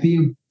 I'm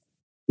happy.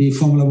 The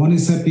Formula One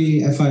is happy,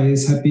 FIA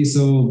is happy,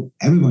 so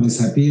everyone is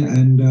happy.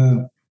 And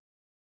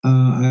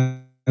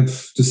I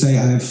have to say,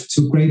 I have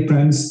two great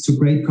brands, two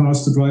great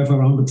cars to drive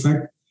around the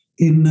track.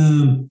 In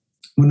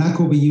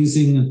Monaco, we're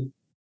using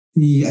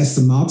the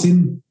Aston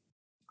Martin.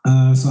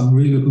 So I'm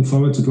really looking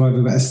forward to drive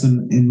with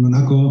Aston in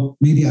Monaco.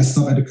 Maybe I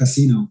stop at a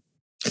casino.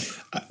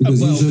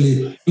 Because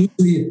usually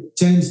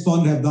James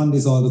Bond have done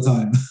this all the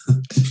time.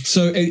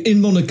 So in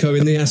Monaco,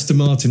 in the Aston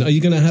Martin, are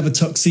you going to have a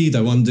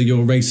tuxedo under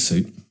your race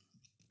suit?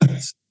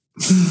 Let's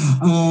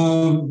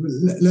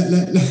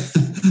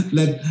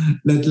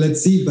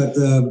see. But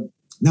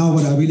now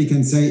what I really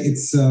can say,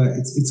 it's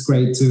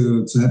great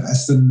to have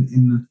Aston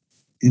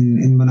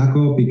in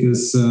Monaco,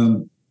 because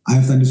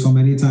I've done this for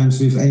many times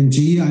with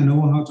AMG. I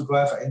know how to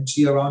drive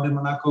AMG around in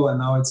Monaco, and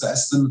now it's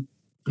Aston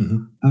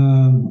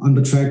on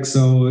the track.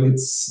 So I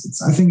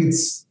think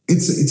it's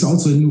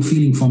also a new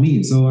feeling for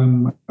me. So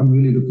I'm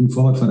really looking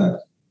forward for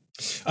that.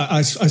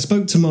 I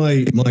spoke to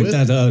my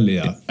dad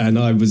earlier, and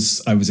I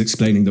was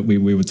explaining that we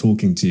were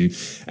talking to you,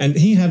 and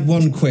he had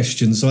one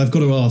question, so I've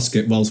got to ask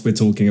it whilst we're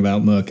talking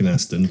about Merck and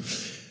Aston.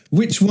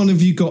 Which one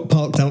have you got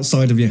parked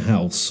outside of your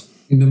house?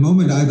 In the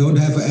moment, I don't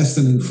have an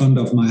Aston in front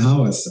of my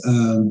house.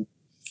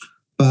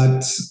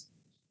 But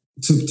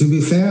to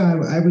be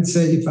fair, I would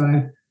say if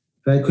I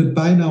could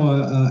buy now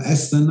a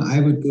Aston,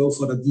 I would go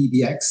for the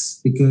DBX,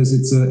 because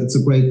it's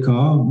a great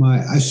car.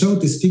 I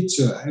showed this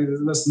picture.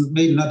 It was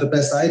maybe not the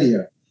best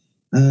idea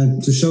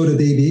to show the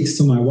DBX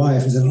to my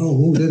wife. I said,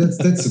 "Oh,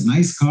 that's a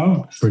nice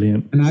car,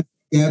 brilliant." And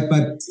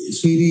but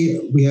sweetie,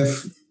 we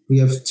have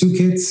two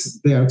kids.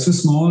 They are too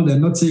small. They're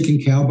not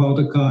taking care about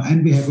the car,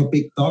 and we have a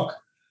big dog.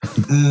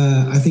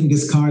 I think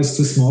this car is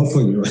too small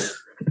for you."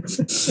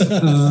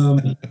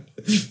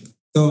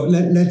 So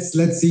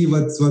let's see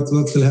what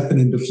will happen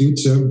in the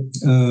future.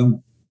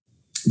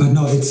 But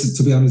no,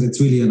 to be honest, it's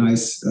really a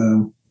nice.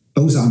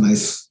 Those are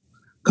nice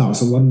cars.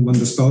 So one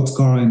the sports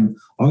car, and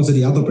also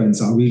the other brands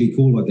are really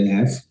cool what they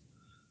have.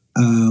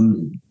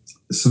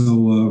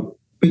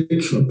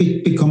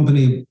 Big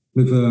company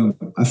with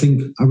I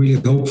think I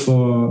really hope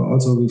for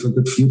also with a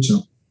good future.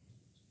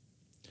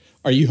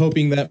 Are you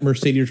hoping that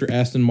Mercedes or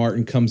Aston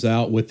Martin comes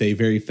out with a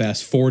very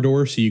fast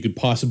 4-door, so you could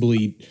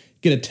possibly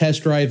get a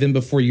test drive in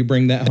before you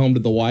bring that home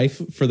to the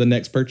wife for the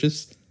next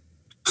purchase?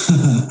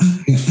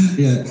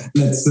 Yeah,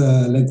 let's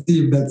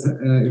see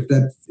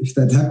if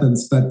that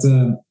happens. But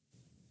to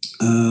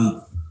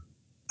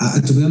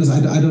be honest,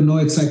 I don't know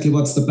exactly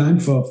what's the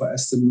plan for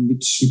Aston,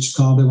 which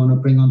car they want to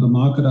bring on the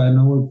market. I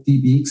know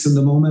DBX in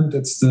the moment.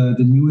 It's the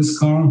newest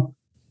car.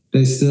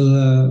 They still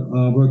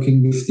are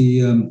working with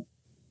the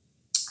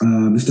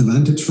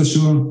Vantage for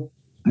sure,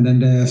 and then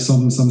they have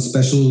some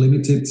special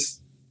limited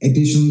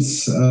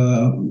editions.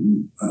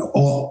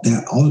 All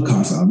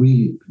cars are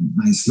really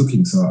nice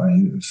looking, so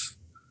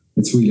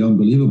it's really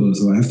unbelievable.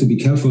 So I have to be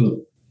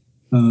careful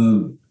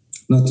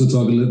not to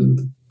talk a little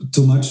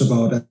too much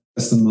about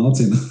Aston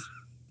Martin.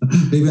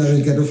 Maybe I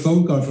will get a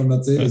phone call from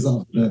Mercedes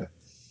after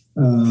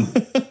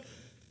that.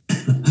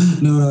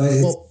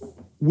 No.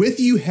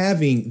 With you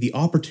having the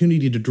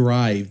opportunity to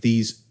drive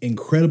these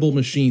incredible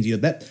machines,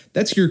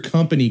 that's your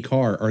company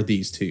car, are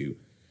these two.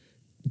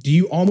 Do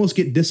you almost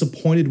get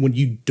disappointed when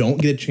you don't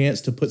get a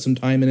chance to put some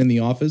time in the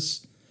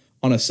office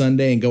on a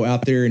Sunday and go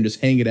out there and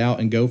just hang it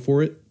out and go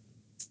for it?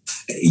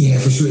 Yeah,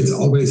 for sure. It's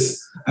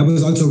always. I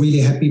was also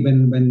really happy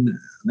when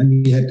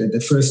we had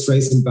the first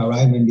race in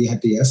Bahrain, when we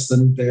had the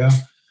Aston there.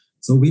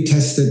 So we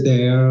tested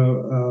there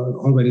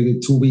already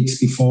 2 weeks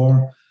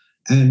before.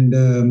 And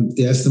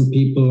the Aston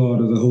people,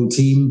 or the whole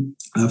team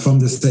from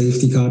the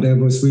safety car, they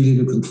was really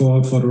looking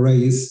forward for the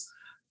race.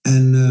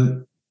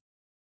 And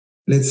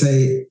let's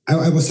say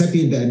I was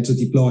happy in the end to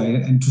deploy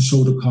and to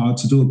show the car,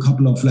 to do a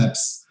couple of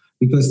laps,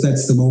 because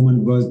that's the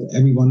moment where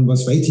everyone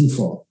was waiting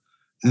for.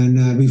 And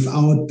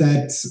without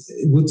that,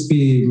 it would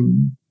be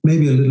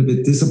maybe a little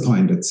bit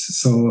disappointed.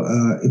 So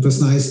it was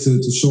nice to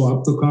show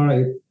up the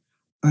car.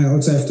 I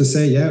also have to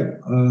say,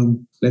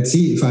 let's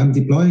see if I'm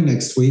deploying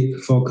next week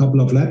for a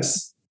couple of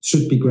laps.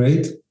 Should be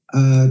great.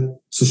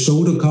 To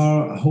show the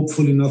car,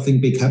 hopefully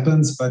nothing big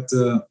happens, but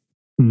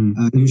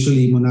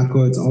usually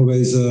Monaco, it's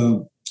always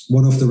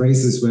one of the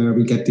races where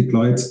we get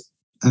deployed.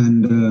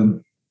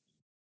 And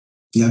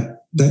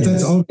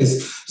that's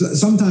always,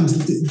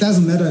 sometimes it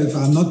doesn't matter if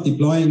I'm not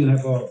deploying and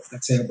have a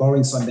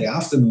boring Sunday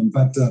afternoon,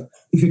 but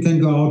if you can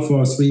go out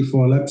for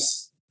 3-4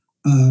 laps,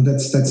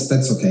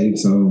 that's okay.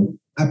 So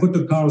I put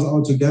the cars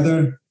all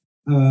together.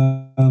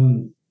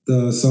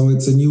 So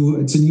it's a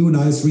new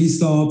nice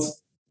restart.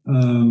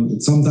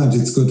 Sometimes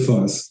it's good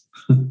for us.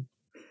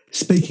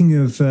 Speaking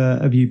of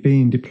you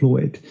being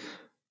deployed,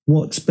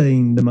 what's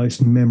been the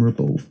most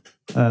memorable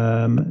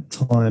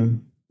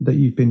time that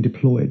you've been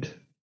deployed?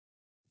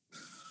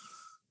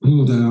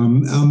 Oh, there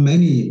are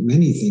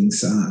many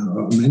things.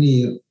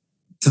 Many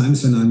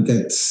times when I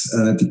get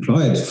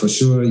deployed, for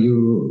sure.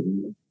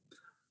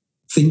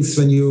 Things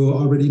when you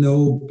already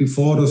know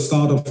before the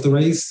start of the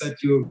race that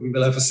we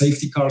will have a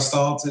safety car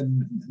start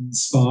in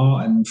Spa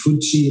and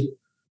Fuji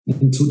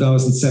in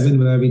 2007,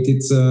 where we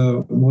did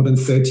more than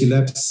 30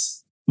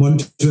 laps.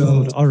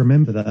 Montreal. I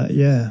remember that,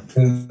 yeah.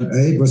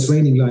 It was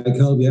raining like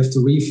hell. We have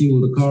to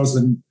refuel the cars.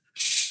 When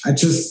I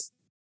just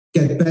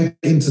get back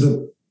into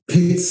the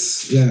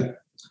pits,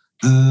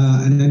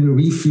 and then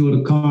we refuel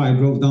the car. I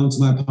drove down to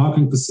my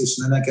parking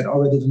position, and I get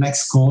already the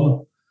next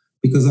call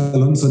because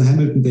Alonso and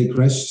Hamilton, they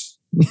crashed.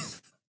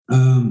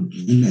 And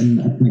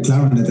at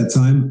McLaren at that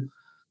time,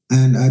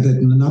 and I did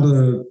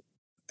another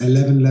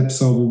 11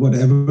 laps or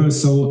whatever.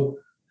 So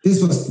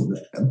this was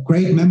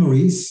great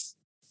memories.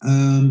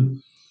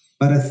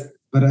 But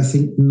I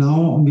think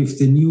now with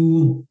the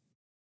new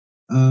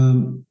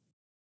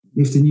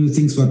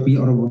things what we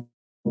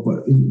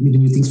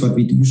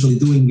usually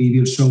doing, we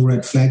will show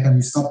red flag and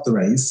we stop the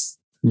race.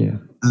 Yeah.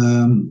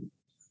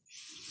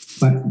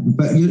 But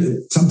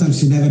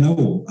sometimes you never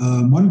know.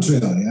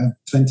 Montreal,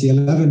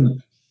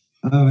 2011.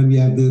 When we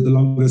had the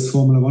longest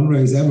Formula One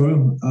race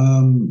ever,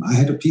 I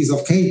had a piece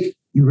of cake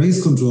in race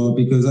control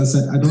because I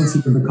said, I don't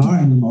sit in the car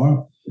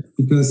anymore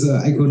because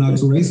I go now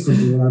to race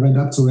control. I went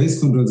up to race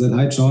control and said,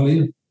 hi,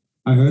 Charlie.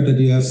 I heard that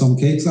you have some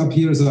cakes up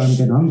here, so I'm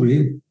getting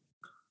hungry.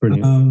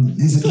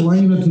 Brilliant. He said, why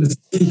are you not in the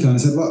safety car? I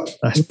said, well,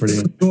 that's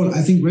brilliant.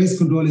 I think race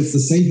control is the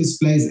safest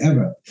place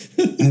ever.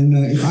 And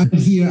if I'm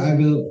here, I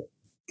will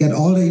get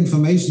all the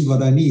information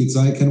what I need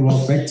so I can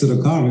walk back to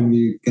the car when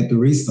we get the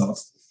restart.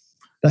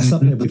 That's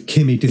up there with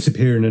Kimi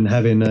disappearing and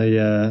having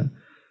an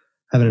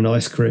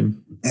ice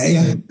cream.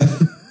 Yeah,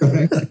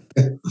 correct.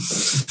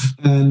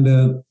 And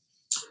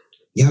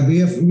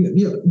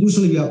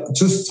we are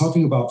just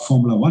talking about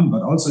Formula One,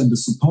 but also in the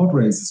support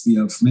races we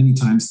have many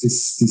times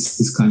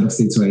this kind of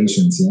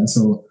situations. Yeah,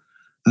 so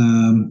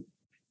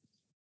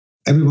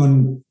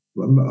everyone,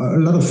 a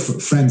lot of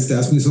friends, they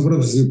ask me, so what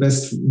was your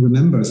best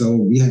remember? So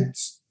we had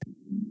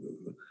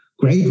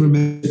great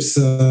remembers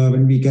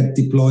when we get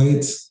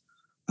deployed.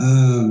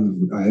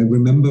 I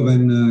remember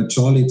when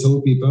Charlie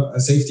told me a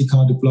safety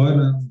car deployed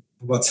and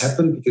what's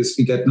happened because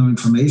we get no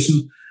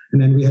information.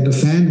 And then we had a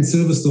fan in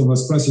Silverstone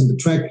was crossing the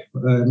track.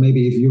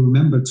 Maybe if you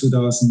remember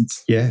 2000.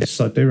 Yes,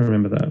 I do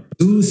remember that.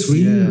 2,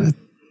 3,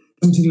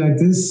 something like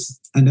this.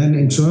 And then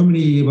in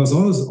Germany, he was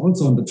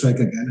also on the track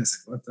again. I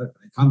said, what?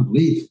 I can't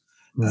believe.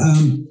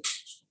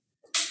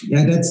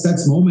 Yeah.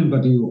 That's moment,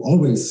 but you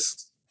always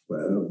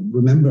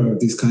remember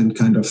these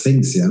kind of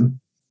things. Yeah.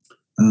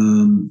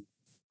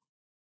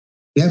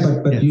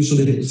 But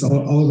usually it's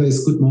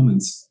always good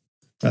moments.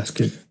 That's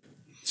good.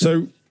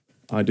 So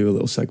I do a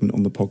little segment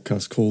on the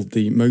podcast called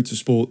the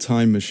Motorsport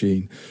Time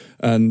Machine.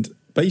 And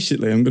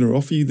basically I'm going to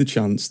offer you the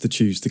chance to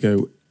choose to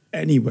go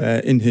anywhere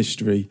in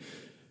history,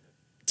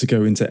 to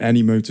go into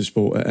any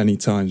motorsport at any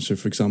time. So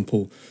for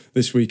example,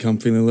 this week I'm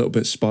feeling a little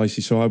bit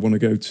spicy, so I want to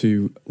go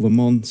to Le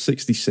Mans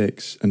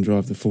 66 and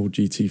drive the Ford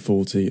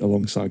GT40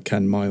 alongside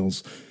Ken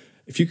Miles.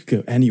 If you could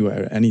go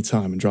anywhere at any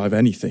time and drive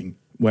anything,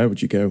 where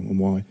would you go and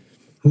why?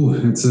 Oh,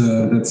 that's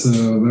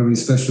a very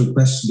special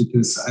question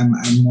because I'm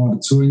more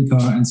the touring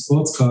car and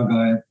sports car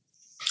guy.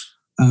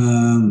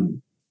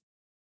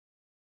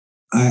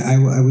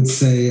 I would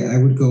say I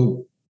would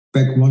go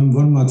back one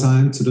more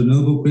time to the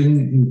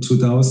Nürburgring in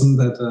 2000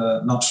 at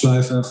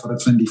Nordschleife for the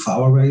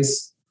 24-hour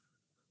race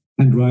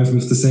and drive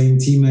with the same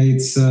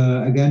teammates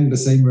again the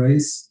same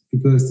race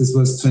because this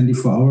was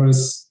 24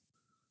 hours.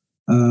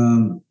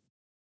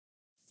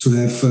 To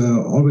have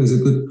always a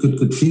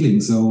good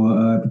feeling.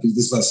 So because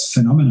this was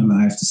phenomenal,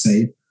 I have to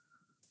say.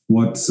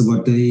 What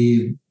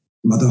the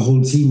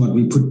whole team, what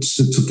we put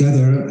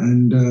together,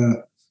 and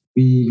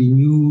we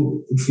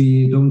knew if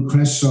we don't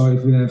crash or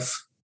if we have.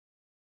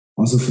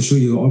 Also, for sure,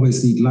 you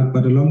always need luck.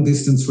 But a long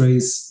distance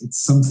race,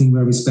 it's something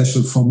very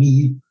special for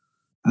me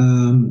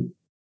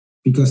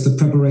because the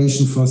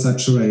preparation for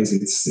such a race,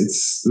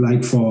 it's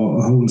like for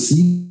a whole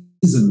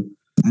season.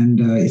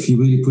 And if you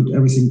really put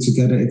everything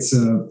together, it's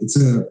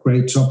a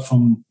great job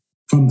from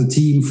the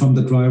team, from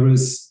the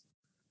drivers,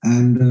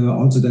 and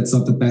also that's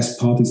not the best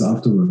part is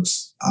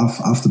afterwards,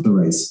 after the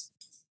race.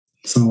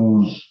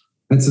 So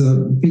That's a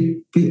big.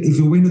 If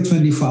you win a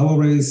 24-hour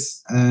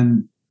race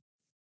and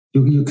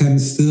you can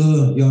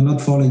still, you're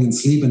not falling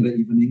asleep in the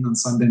evening on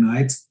Sunday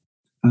night.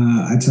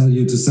 I tell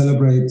you, to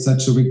celebrate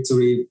such a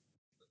victory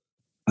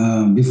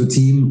with a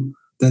team,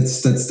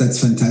 that's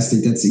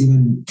fantastic. That's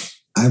even,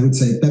 I would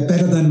say,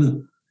 better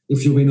than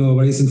if you win a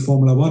race in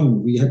Formula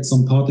One. We had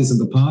some parties in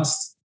the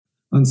past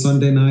on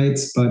Sunday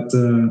nights, but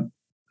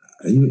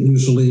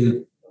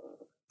usually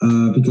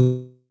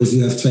because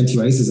you have 20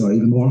 races or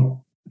even more,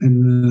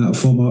 and a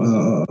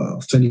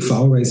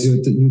 24-hour race,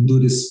 you do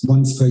this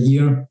once per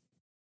year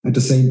at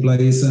the same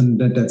place, and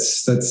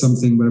that's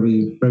something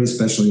very, very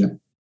special. Yeah.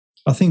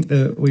 I think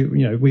that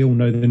we all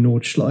know the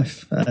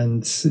Nordschleife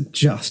and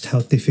just how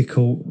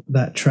difficult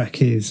that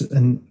track is,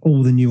 and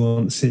all the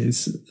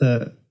nuances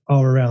that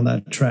are around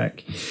that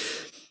track.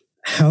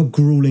 How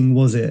grueling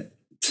was it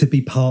to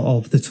be part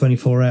of the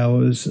 24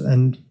 hours,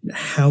 and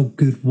how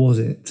good was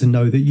it to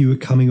know that you were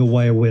coming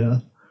away a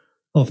winner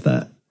of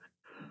that?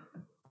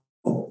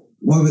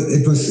 Well,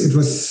 it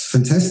was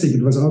fantastic.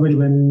 It was already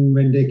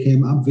when they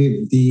came up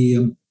with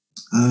the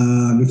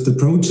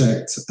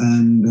project,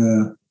 and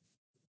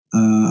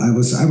I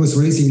was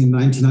racing in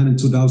 '99 and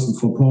 2000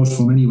 for Porsche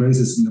for many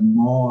races in the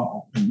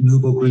Mans,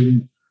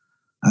 Nürburgring.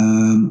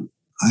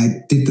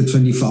 I did the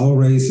 24-hour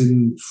race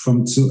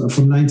from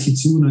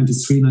 92,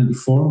 93,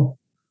 94.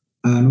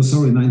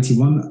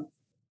 91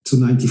 to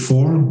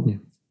 94, yeah.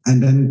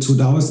 And then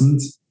 2000.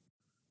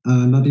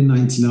 Not in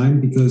 99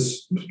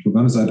 because, to be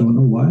honest, I don't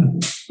know why.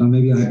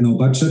 Maybe I had no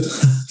budget.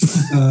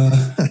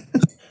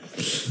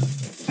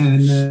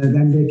 And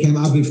then they came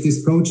up with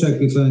this project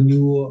with a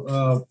new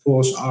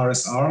Porsche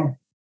RSR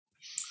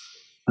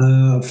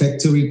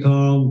factory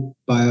car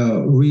by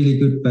a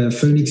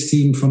Phoenix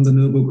team from the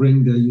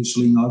Nürburgring. They're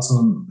usually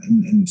also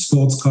in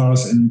sports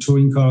cars and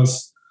touring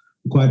cars.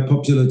 Quite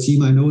popular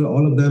team. I know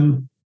all of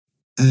them.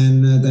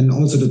 And then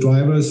also the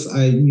drivers,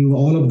 I knew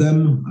all of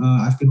them.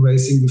 I've been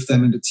racing with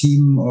them in the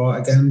team or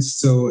against.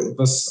 So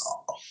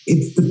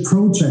the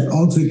project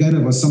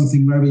altogether was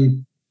something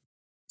very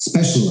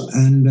special.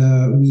 And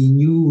we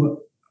knew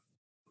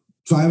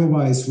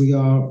driver-wise, we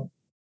are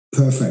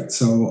perfect.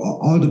 So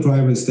all the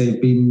drivers,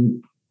 they've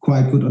been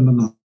quite good on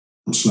the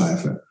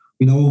Nordschleife.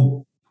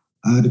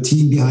 The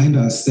team behind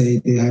us, they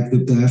have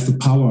the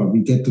power.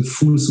 We get the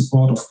full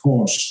support of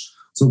Porsche.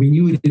 So we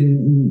knew it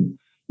in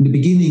the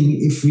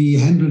beginning, if we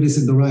handle this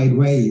in the right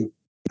way,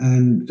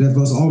 and that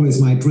was always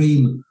my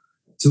dream,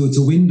 to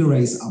win the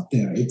race up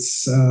there.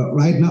 It's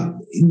right now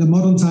in the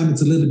modern time,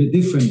 it's a little bit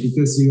different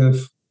because you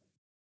have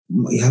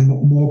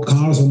more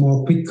cars or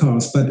more quick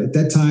cars, but at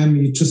that time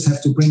you just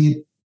have to bring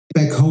it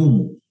back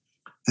home,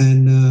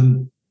 and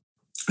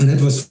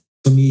that was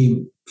for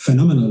me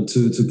phenomenal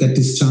to get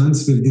this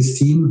chance with this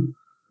team.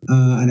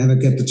 I never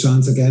get the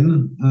chance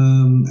again,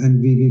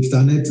 and we've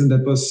done it, and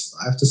that was,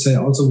 I have to say,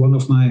 also one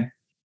of my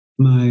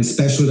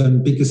special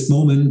and biggest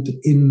moment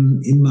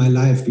in my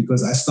life,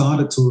 because I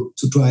started to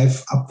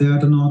drive up there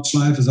the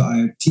Nordschleife. So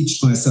I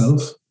teach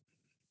myself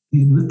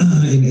in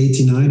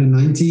 89 and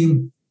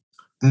 90,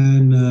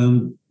 and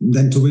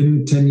then to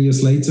win 10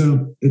 years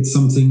later, it's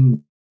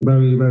something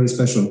very, very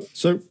special.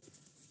 So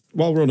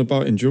while we're on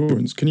about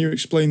endurance, can you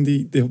explain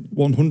the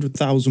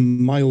 100,000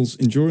 miles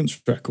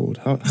endurance record?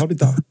 How did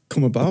that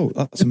come about?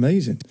 That's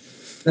amazing.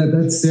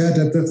 That's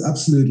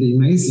absolutely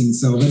amazing.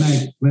 So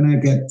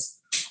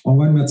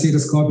when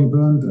Mercedes called me,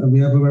 Bernd, we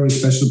have a very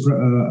special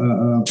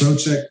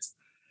project.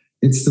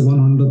 It's the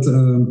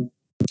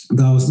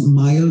 100,000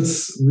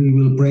 miles. We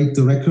will break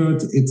the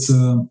record. It's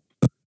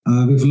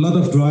with a lot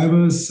of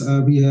drivers.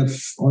 We had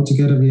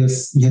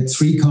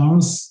 3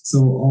 cars. So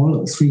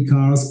all 3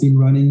 cars been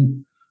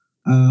running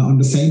on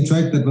the same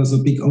track. That was a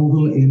big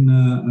oval in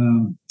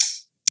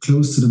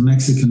close to the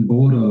Mexican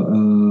border.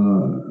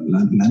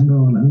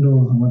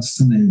 Lando, what's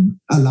the name?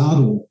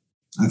 Alado,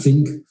 I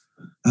think.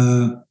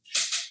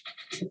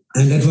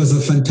 And that was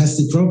a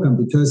fantastic program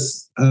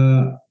because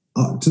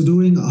to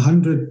doing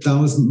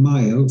 100,000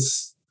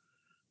 miles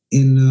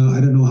in, I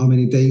don't know how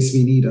many days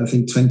we need, I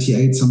think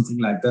 28, something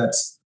like that,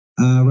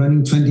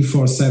 running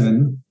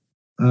 24/7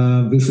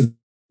 with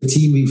a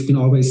team. We've been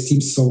always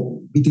teams.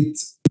 So we did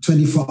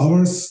 24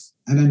 hours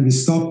and then we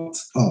stopped.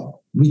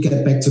 We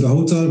get back to the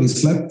hotel, we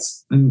slept,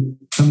 and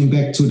coming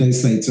back 2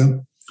 days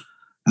later.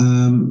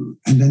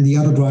 And then the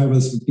other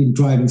drivers have been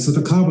driving. So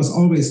the car was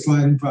always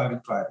driving.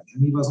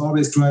 And he was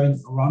always driving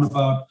around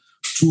about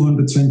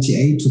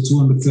 228 to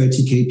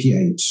 230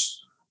 kph,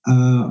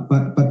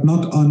 but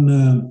not on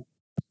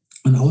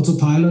an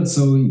autopilot.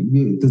 So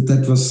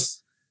that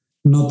was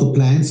not the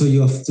plan. So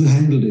you have to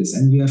handle this,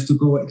 and you have to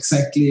go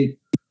exactly.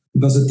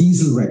 It was a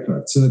diesel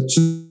record. So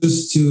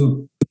just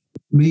to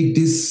make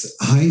this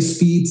high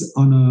speed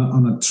on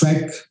a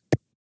track.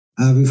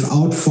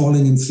 Without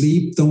falling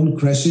asleep, don't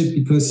crash it,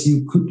 because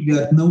you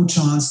had no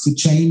chance to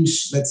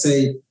change. Let's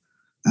say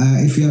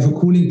if you have a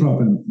cooling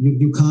problem,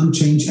 you can't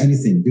change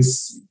anything.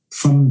 This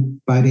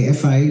by the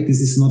FIA,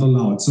 this is not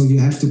allowed. So you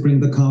have to bring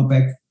the car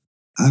back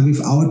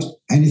without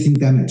anything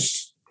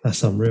damaged.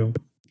 That's unreal.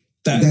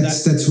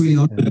 That's really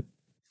unreal.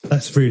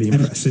 That's really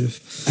impressive.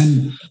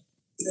 And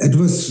it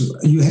was,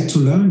 you had to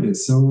learn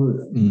this. So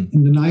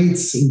in the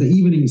nights, in the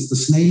evenings, the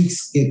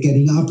snakes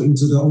getting up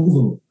into the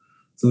oval.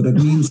 So that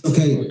means,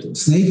 okay,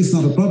 snake is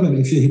not a problem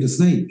if you hit a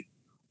snake.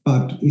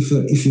 But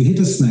if you hit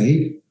a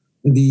snake,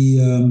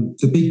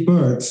 the big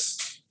birds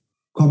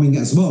coming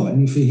as well.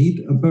 And if you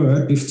hit a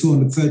bird with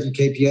 230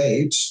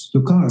 kph,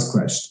 your car is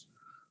crashed.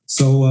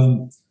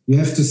 So you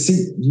have to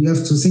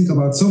think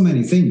about so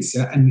many things.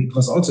 Yeah, and it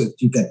was also,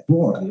 you get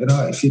bored. You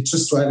know, if you're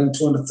just driving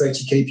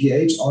 230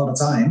 kph all the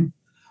time,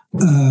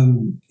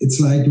 it's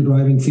like you're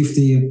driving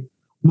 50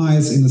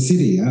 miles in the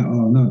city. Yeah?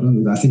 Oh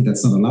no, I think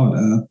that's not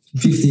allowed.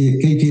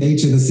 50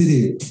 kph in the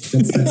city.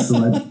 That's the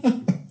right.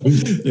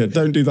 Yeah,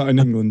 don't do that in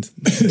England.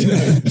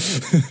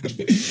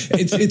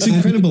 It's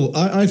incredible.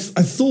 I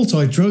thought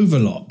I drove a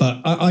lot,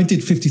 but I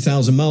did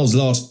 50,000 miles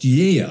last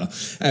year,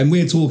 and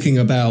we're talking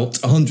about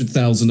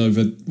 100,000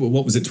 over,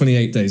 what was it,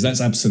 28 days.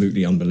 That's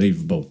absolutely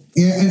unbelievable.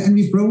 Yeah, and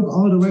we broke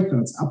all the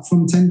records, up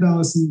from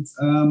 10,000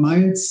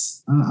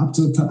 miles up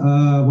to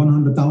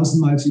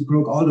 100,000 miles. We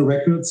broke all the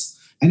records,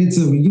 and it's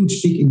a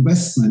huge, big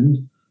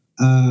investment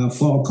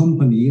for a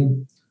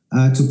company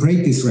to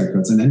break these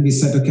records. And then we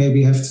said, okay,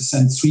 we have to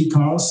send 3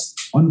 cars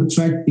on the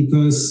track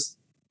because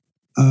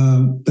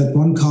that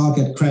one car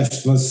get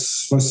crashed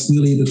was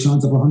nearly the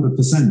chance of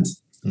 100%.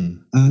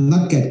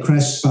 Not get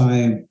crashed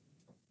by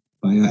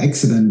an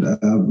accident,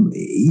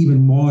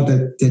 even more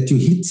that you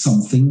hit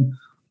something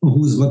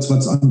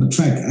what's on the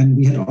track. And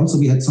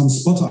we had some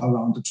spotter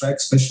around the track,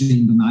 especially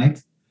in the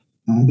night.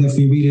 They've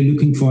been really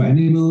looking for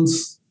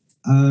animals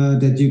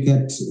that you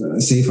get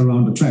safe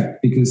around the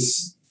track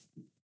because.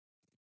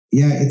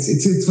 Yeah,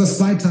 it was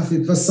quite tough.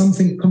 It was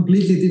something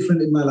completely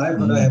different in my life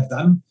what I have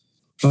done.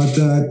 But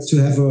to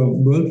have a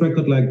world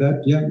record like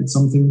that, yeah, it's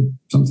something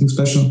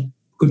special.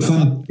 Good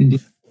fun, indeed.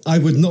 I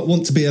would not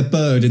want to be a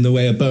bird in the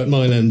way of Bernd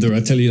Mayländer,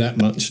 I tell you that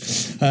much.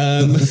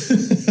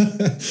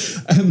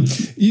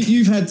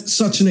 You've had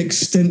such an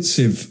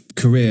extensive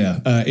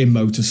career in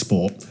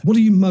motorsport. What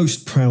are you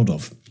most proud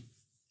of?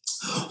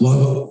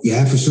 Well,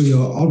 yeah, for sure.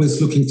 You're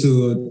always looking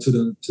to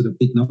the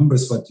big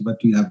numbers, what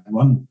you have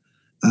won.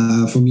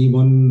 For me,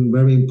 one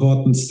very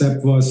important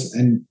step was,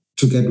 and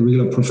to get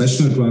real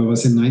professional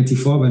drivers in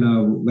 '94 when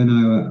I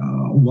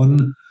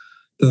won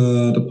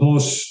the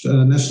Porsche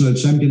National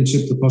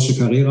Championship, the Porsche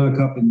Carrera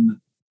Cup in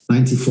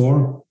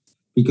 '94,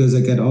 because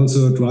I get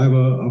also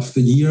Driver of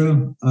the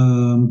Year.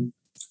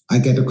 I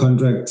get a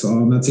contract,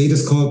 or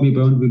Mercedes called me,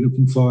 Bernd, we're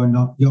looking for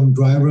a young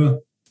driver,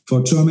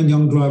 for a German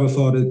young driver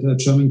for the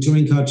German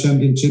Touring Car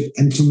Championship.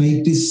 And to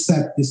make this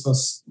step, this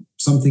was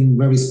something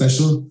very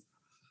special.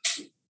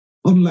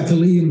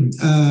 Unluckily,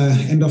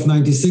 end of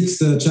 '96,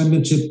 the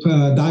championship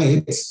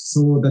died.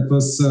 So that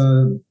was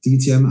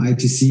DTM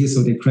ITC,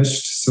 so they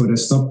crashed, so they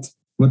stopped,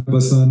 what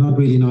was not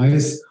really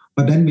nice.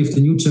 But then with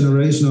the new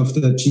generation of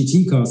the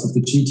GT cars, of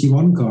the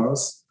GT1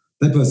 cars,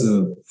 that was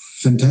a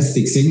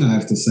fantastic thing, I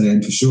have to say.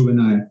 And for sure,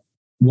 when I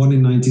won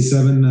in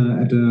 '97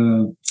 at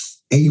the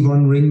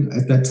A1 ring,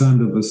 at that time,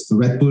 that was the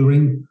Red Bull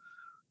ring,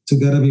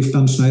 together with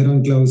Dan Schneider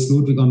and Klaus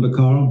Ludwig on the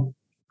car,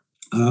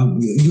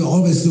 you're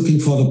always looking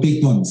for the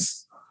big ones.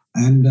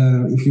 And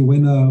if you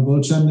win a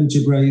world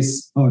championship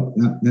race,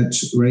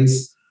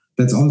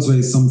 that's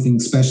always something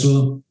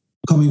special.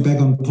 Coming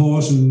back on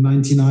Porsche in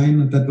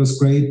 '99, that was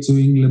great,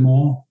 doing Le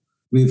Mans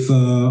with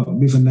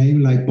a name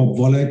like Bob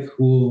Wollek,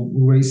 who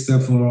raced there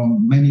for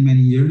many,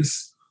 many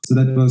years. So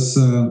that was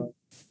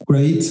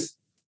great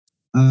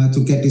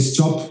to get this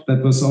job.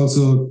 That was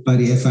also by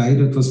the FIA.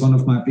 That was one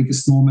of my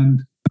biggest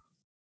moments.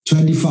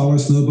 24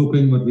 hours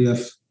Nürburgring, what we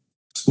have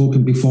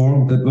spoken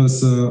before. That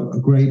was a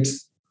great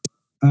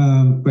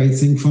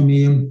thing for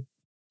me.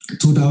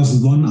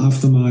 2001,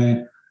 after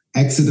my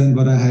accident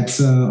what I had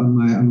on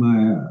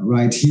my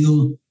right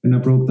heel, when I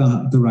broke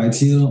the right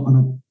heel on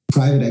a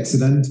private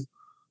accident,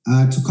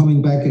 to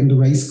coming back in the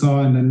race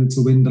car and then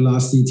to win the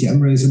last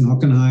DTM race in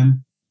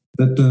Hockenheim.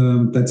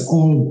 That's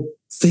all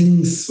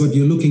things what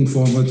you're looking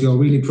for, what you're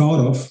really proud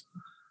of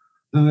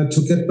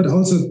to get, but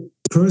also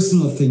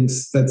personal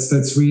things.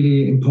 That's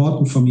really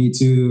important for me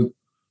to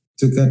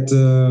get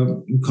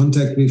in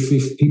contact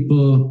with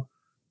people.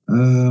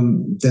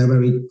 They're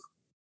very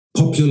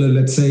popular,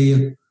 let's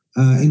say,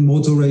 in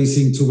motor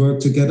racing, to work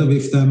together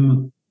with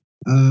them,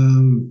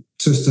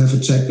 just to have a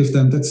chat with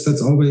them.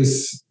 That's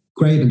always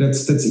great. And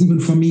that's even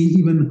for me,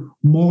 even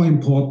more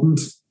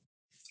important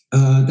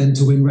than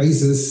to win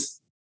races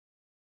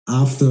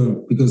after,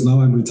 because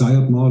now I'm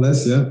retired more or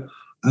less, yeah.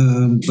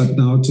 But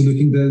now to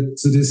looking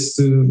to this,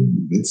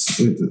 it's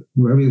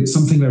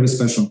something very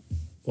special.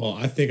 Well,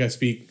 I think I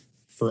speak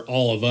for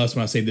all of us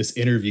when I say this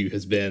interview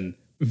has been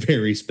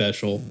very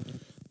special.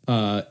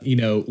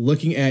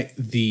 Looking at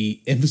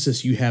the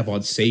emphasis you have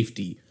on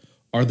safety,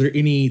 are there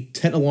any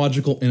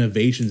technological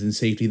innovations in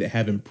safety that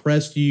have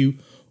impressed you,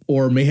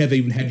 or may have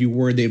even had you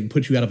worried they would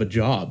put you out of a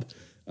job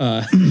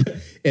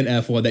in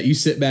F1, that you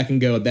sit back and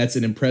go, that's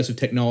an impressive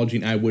technology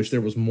and I wish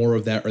there was more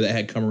of that, or that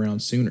had come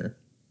around sooner?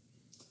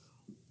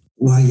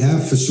 Well, yeah,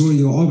 for sure.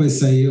 You always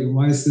say,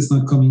 why is this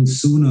not coming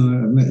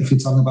sooner? If you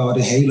talk about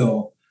a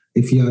halo,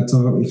 if you're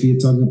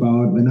talking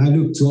about, when I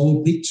look to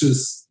old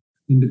pictures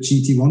in the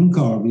GT1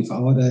 car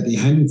without the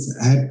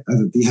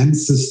hand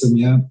system,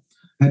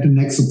 had a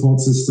neck support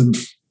system,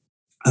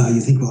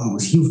 you think, wow,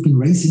 you've been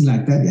racing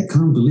like that? I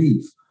can't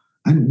believe.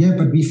 And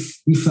but we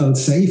felt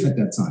safe at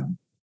that time.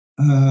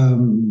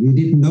 We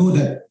didn't know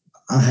that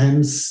our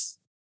hands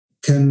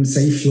can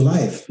save your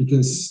life,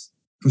 because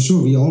for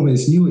sure we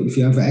always knew if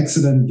you have an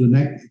accident, your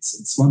neck,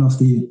 it's one of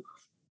the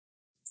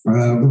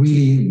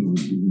really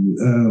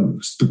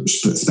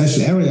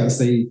special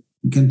areas. You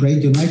can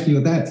break your neck,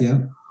 you're dead,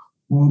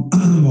 more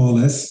or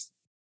less.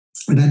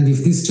 And then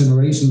with this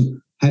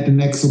generation, had the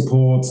neck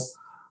support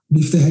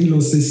with the Halo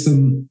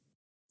system.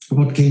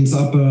 What came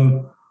up?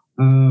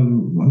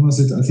 When was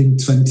it? I think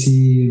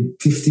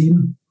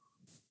 2015,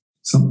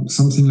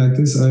 something like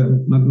this.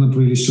 I'm not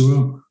really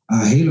sure.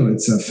 Halo,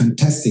 it's a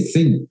fantastic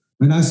thing.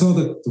 When I saw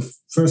the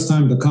first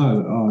time the car,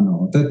 oh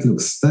no, that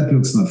looks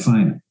not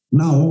fine.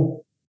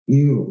 Now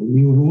you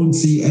won't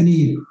see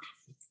any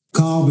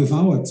car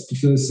without,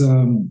 because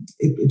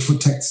it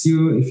protects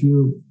you. If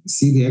you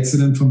see the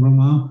accident from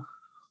Romain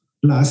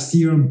last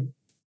year,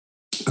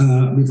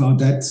 without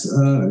that,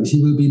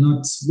 he will be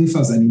not with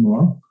us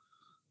anymore.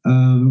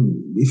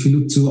 If you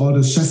look to all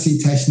the chassis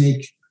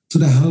technique, to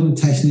the helmet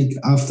technique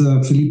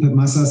after Felipe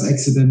Massa's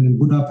accident in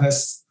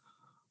Budapest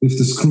with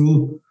the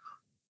screw,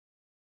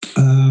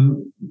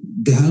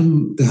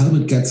 the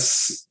helmet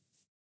gets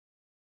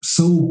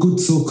so good,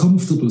 so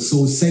comfortable,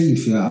 so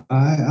safe.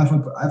 I have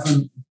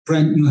a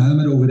brand new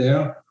helmet over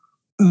there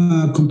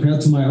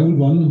compared to my old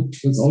one.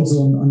 It's also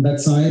on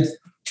that side.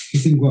 You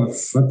think, well,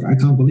 fuck, I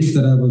can't believe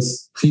that I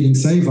was feeling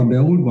safe on the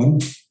old one.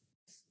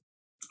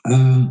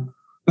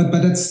 But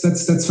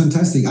that's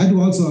fantastic. I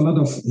do also a lot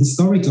of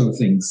historical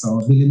things. So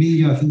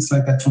Millimilia, things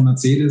like that from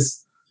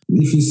Mercedes.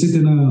 If you sit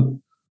in a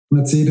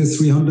Mercedes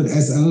 300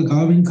 SL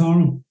Galvin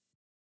car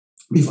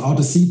without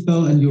a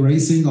seatbelt and you're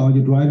racing, or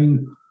you're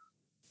driving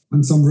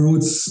on some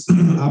roads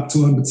up to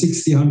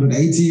 160,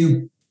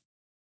 180,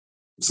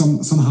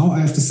 somehow I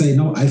have to say,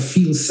 no, I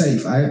feel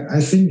safe.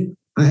 I think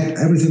I had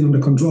everything under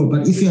control.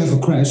 But if you have a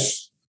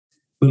crash,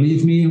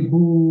 believe me,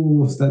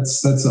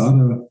 that's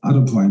the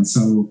other point.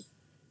 So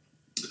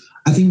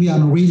I think we are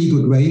in a really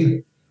good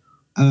way,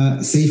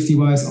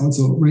 safety-wise,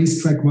 also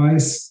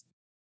racetrack-wise.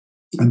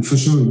 And for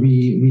sure,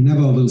 we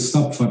never will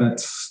stop for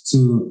that,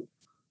 to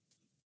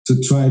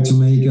try to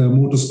make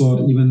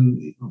motorsport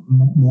even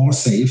more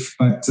safe.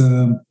 But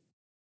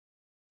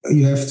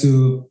you have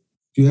to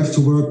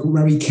work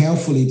very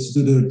carefully to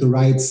do the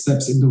right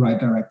steps in the right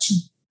direction.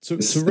 So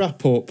to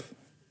wrap up,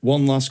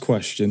 one last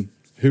question.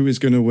 Who is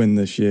going to win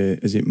this year?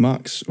 Is it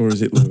Max or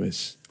is it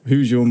Lewis?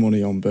 Who's your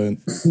money on,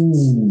 Bernd?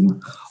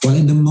 Well,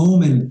 in the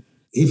moment,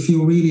 if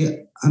you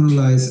really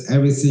analyze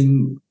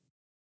everything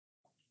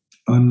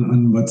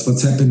on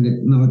what's happened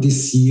now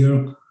this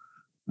year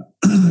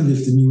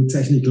with the new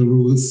technical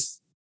rules,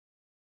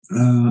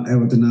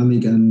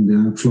 aerodynamic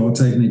and floor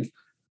technique,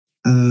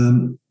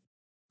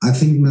 I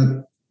think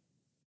that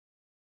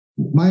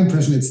my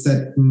impression is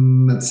that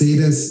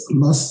Mercedes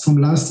lost from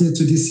last year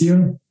to this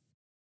year.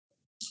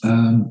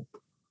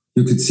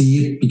 You could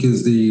see it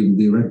because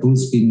the Red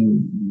Bull's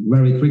been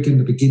very quick in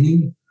the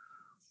beginning.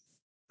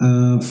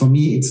 For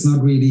me, it's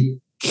not really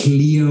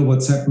clear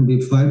what's happened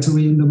with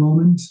Valtteri in the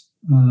moment,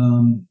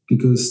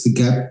 because the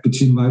gap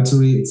between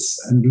Valtteri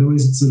and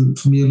Lewis,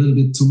 it's for me a little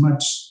bit too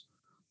much.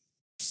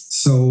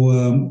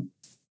 So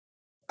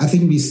I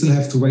think we still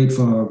have to wait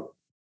for a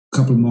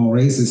couple more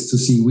races to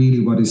see really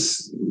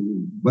what's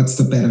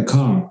the better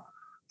car.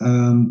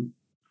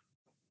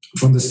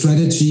 From the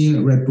strategy,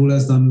 Red Bull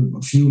has done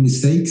a few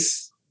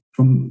mistakes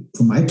from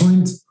my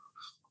point.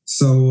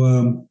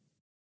 So,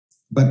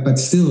 but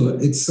still,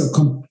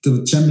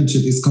 the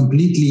championship is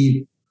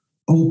completely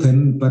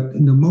open. But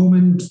in the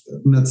moment,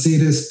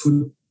 Mercedes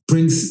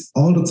brings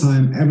all the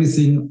time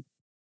everything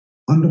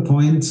on the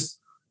point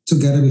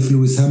together with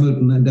Lewis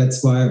Hamilton, and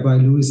that's why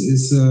Lewis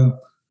is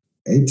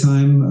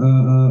 8-time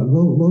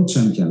world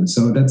champion.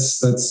 So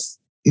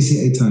is he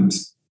 8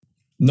 times?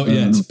 Not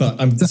yet, but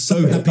I'm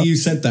so happy you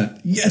said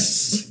that.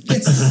 Yes.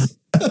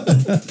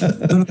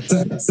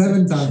 No,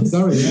 7 times.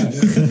 Sorry, yeah.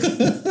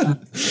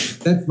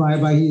 That's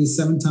why he is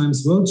 7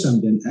 times world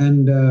champion,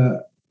 and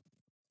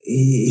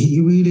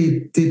he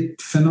really did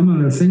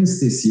phenomenal things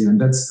this year, and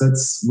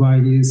that's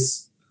why he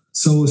is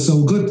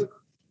so good.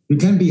 You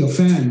can be a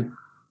fan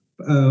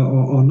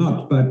or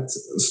not, but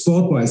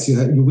sport-wise,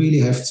 you really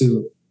have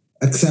to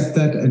accept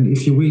that. And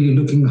if you're really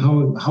looking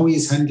how he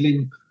is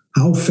handling,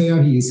 how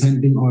fair he is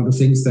handling all the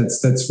things,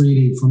 that's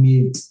really for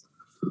me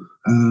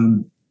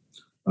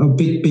a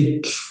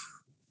big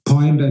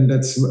point, and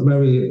that's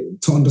very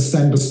to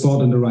understand the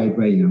sport in the right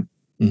way. Yeah.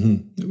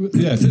 Mm-hmm.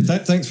 Yeah,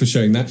 thanks for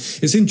sharing that.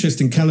 It's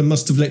interesting. Callum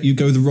must have let you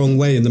go the wrong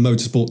way in the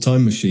motorsport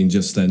time machine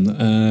just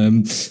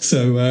then.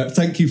 So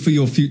thank you for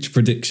your future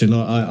prediction.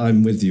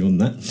 I'm with you on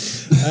that.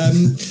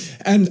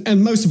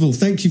 And most of all,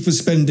 thank you for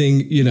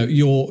spending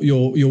your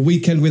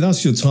weekend with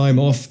us, your time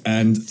off,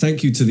 and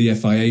thank you to the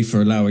FIA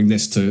for allowing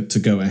this to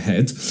go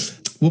ahead.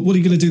 What are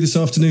you going to do this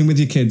afternoon with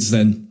your kids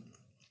then?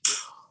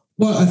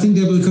 Well, I think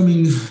they will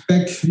coming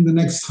back in the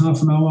next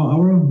half an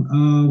hour.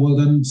 Well,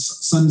 then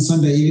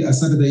Saturday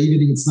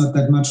evening, it's not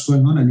that much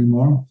going on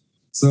anymore.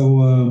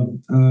 So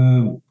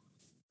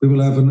we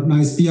will have a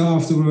nice beer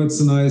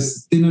afterwards, a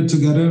nice dinner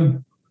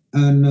together,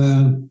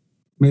 and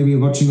maybe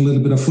watching a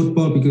little bit of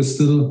football because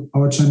still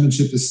our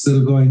championship is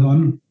still going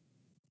on.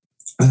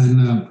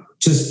 And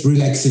just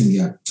relaxing,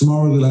 yeah.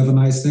 Tomorrow we'll have a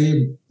nice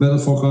day. Weather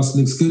forecast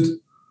looks good.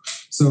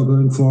 So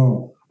going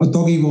for a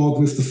doggy walk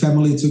with the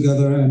family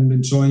together and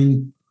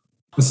enjoying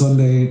a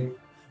Sunday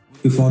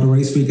before the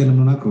race weekend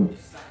in Monaco.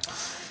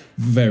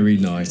 Very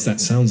nice. That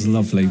sounds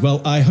lovely.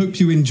 Well, I hope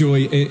you enjoy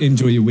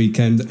your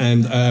weekend,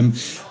 and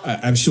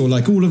I'm sure,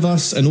 like all of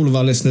us and all of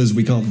our listeners,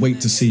 we can't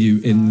wait to see you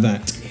in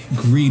that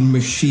green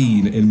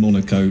machine in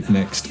Monaco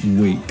next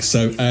week.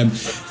 So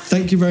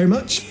thank you very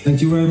much.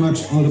 Thank you very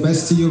much. All the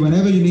best to you.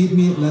 Whenever you need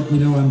me, let me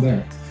know I'm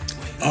there.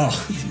 Oh,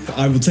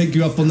 I will take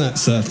you up on that,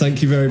 sir.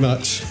 Thank you very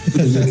much.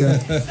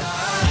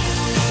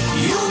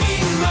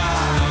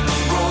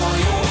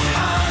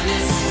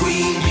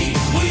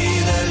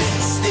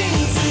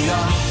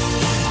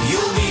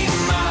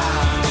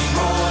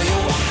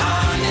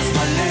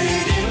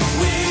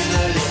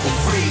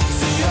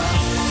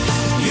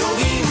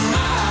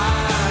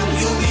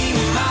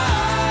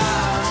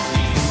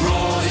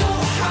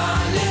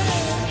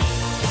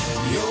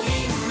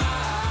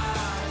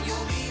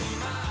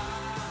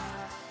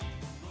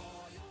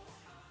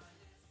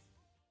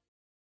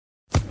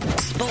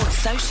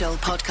 Social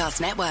Podcast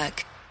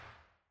Network.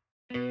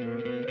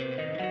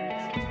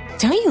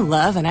 Don't you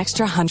love an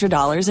extra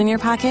 $100 in your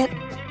pocket?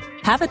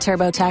 Have a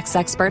TurboTax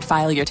expert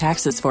file your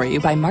taxes for you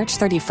by March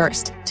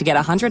 31st to get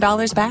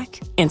 $100 back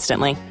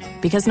instantly.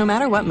 Because no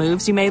matter what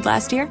moves you made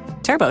last year,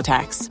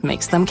 TurboTax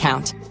makes them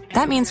count.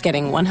 That means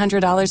getting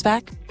 $100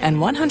 back and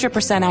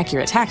 100%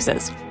 accurate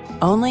taxes,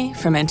 only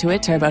from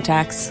Intuit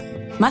TurboTax.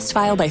 Must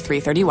file by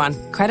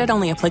 3/31. Credit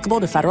only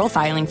applicable to federal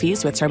filing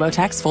fees with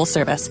TurboTax full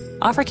service.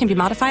 Offer can be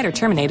modified or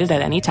terminated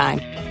at any time.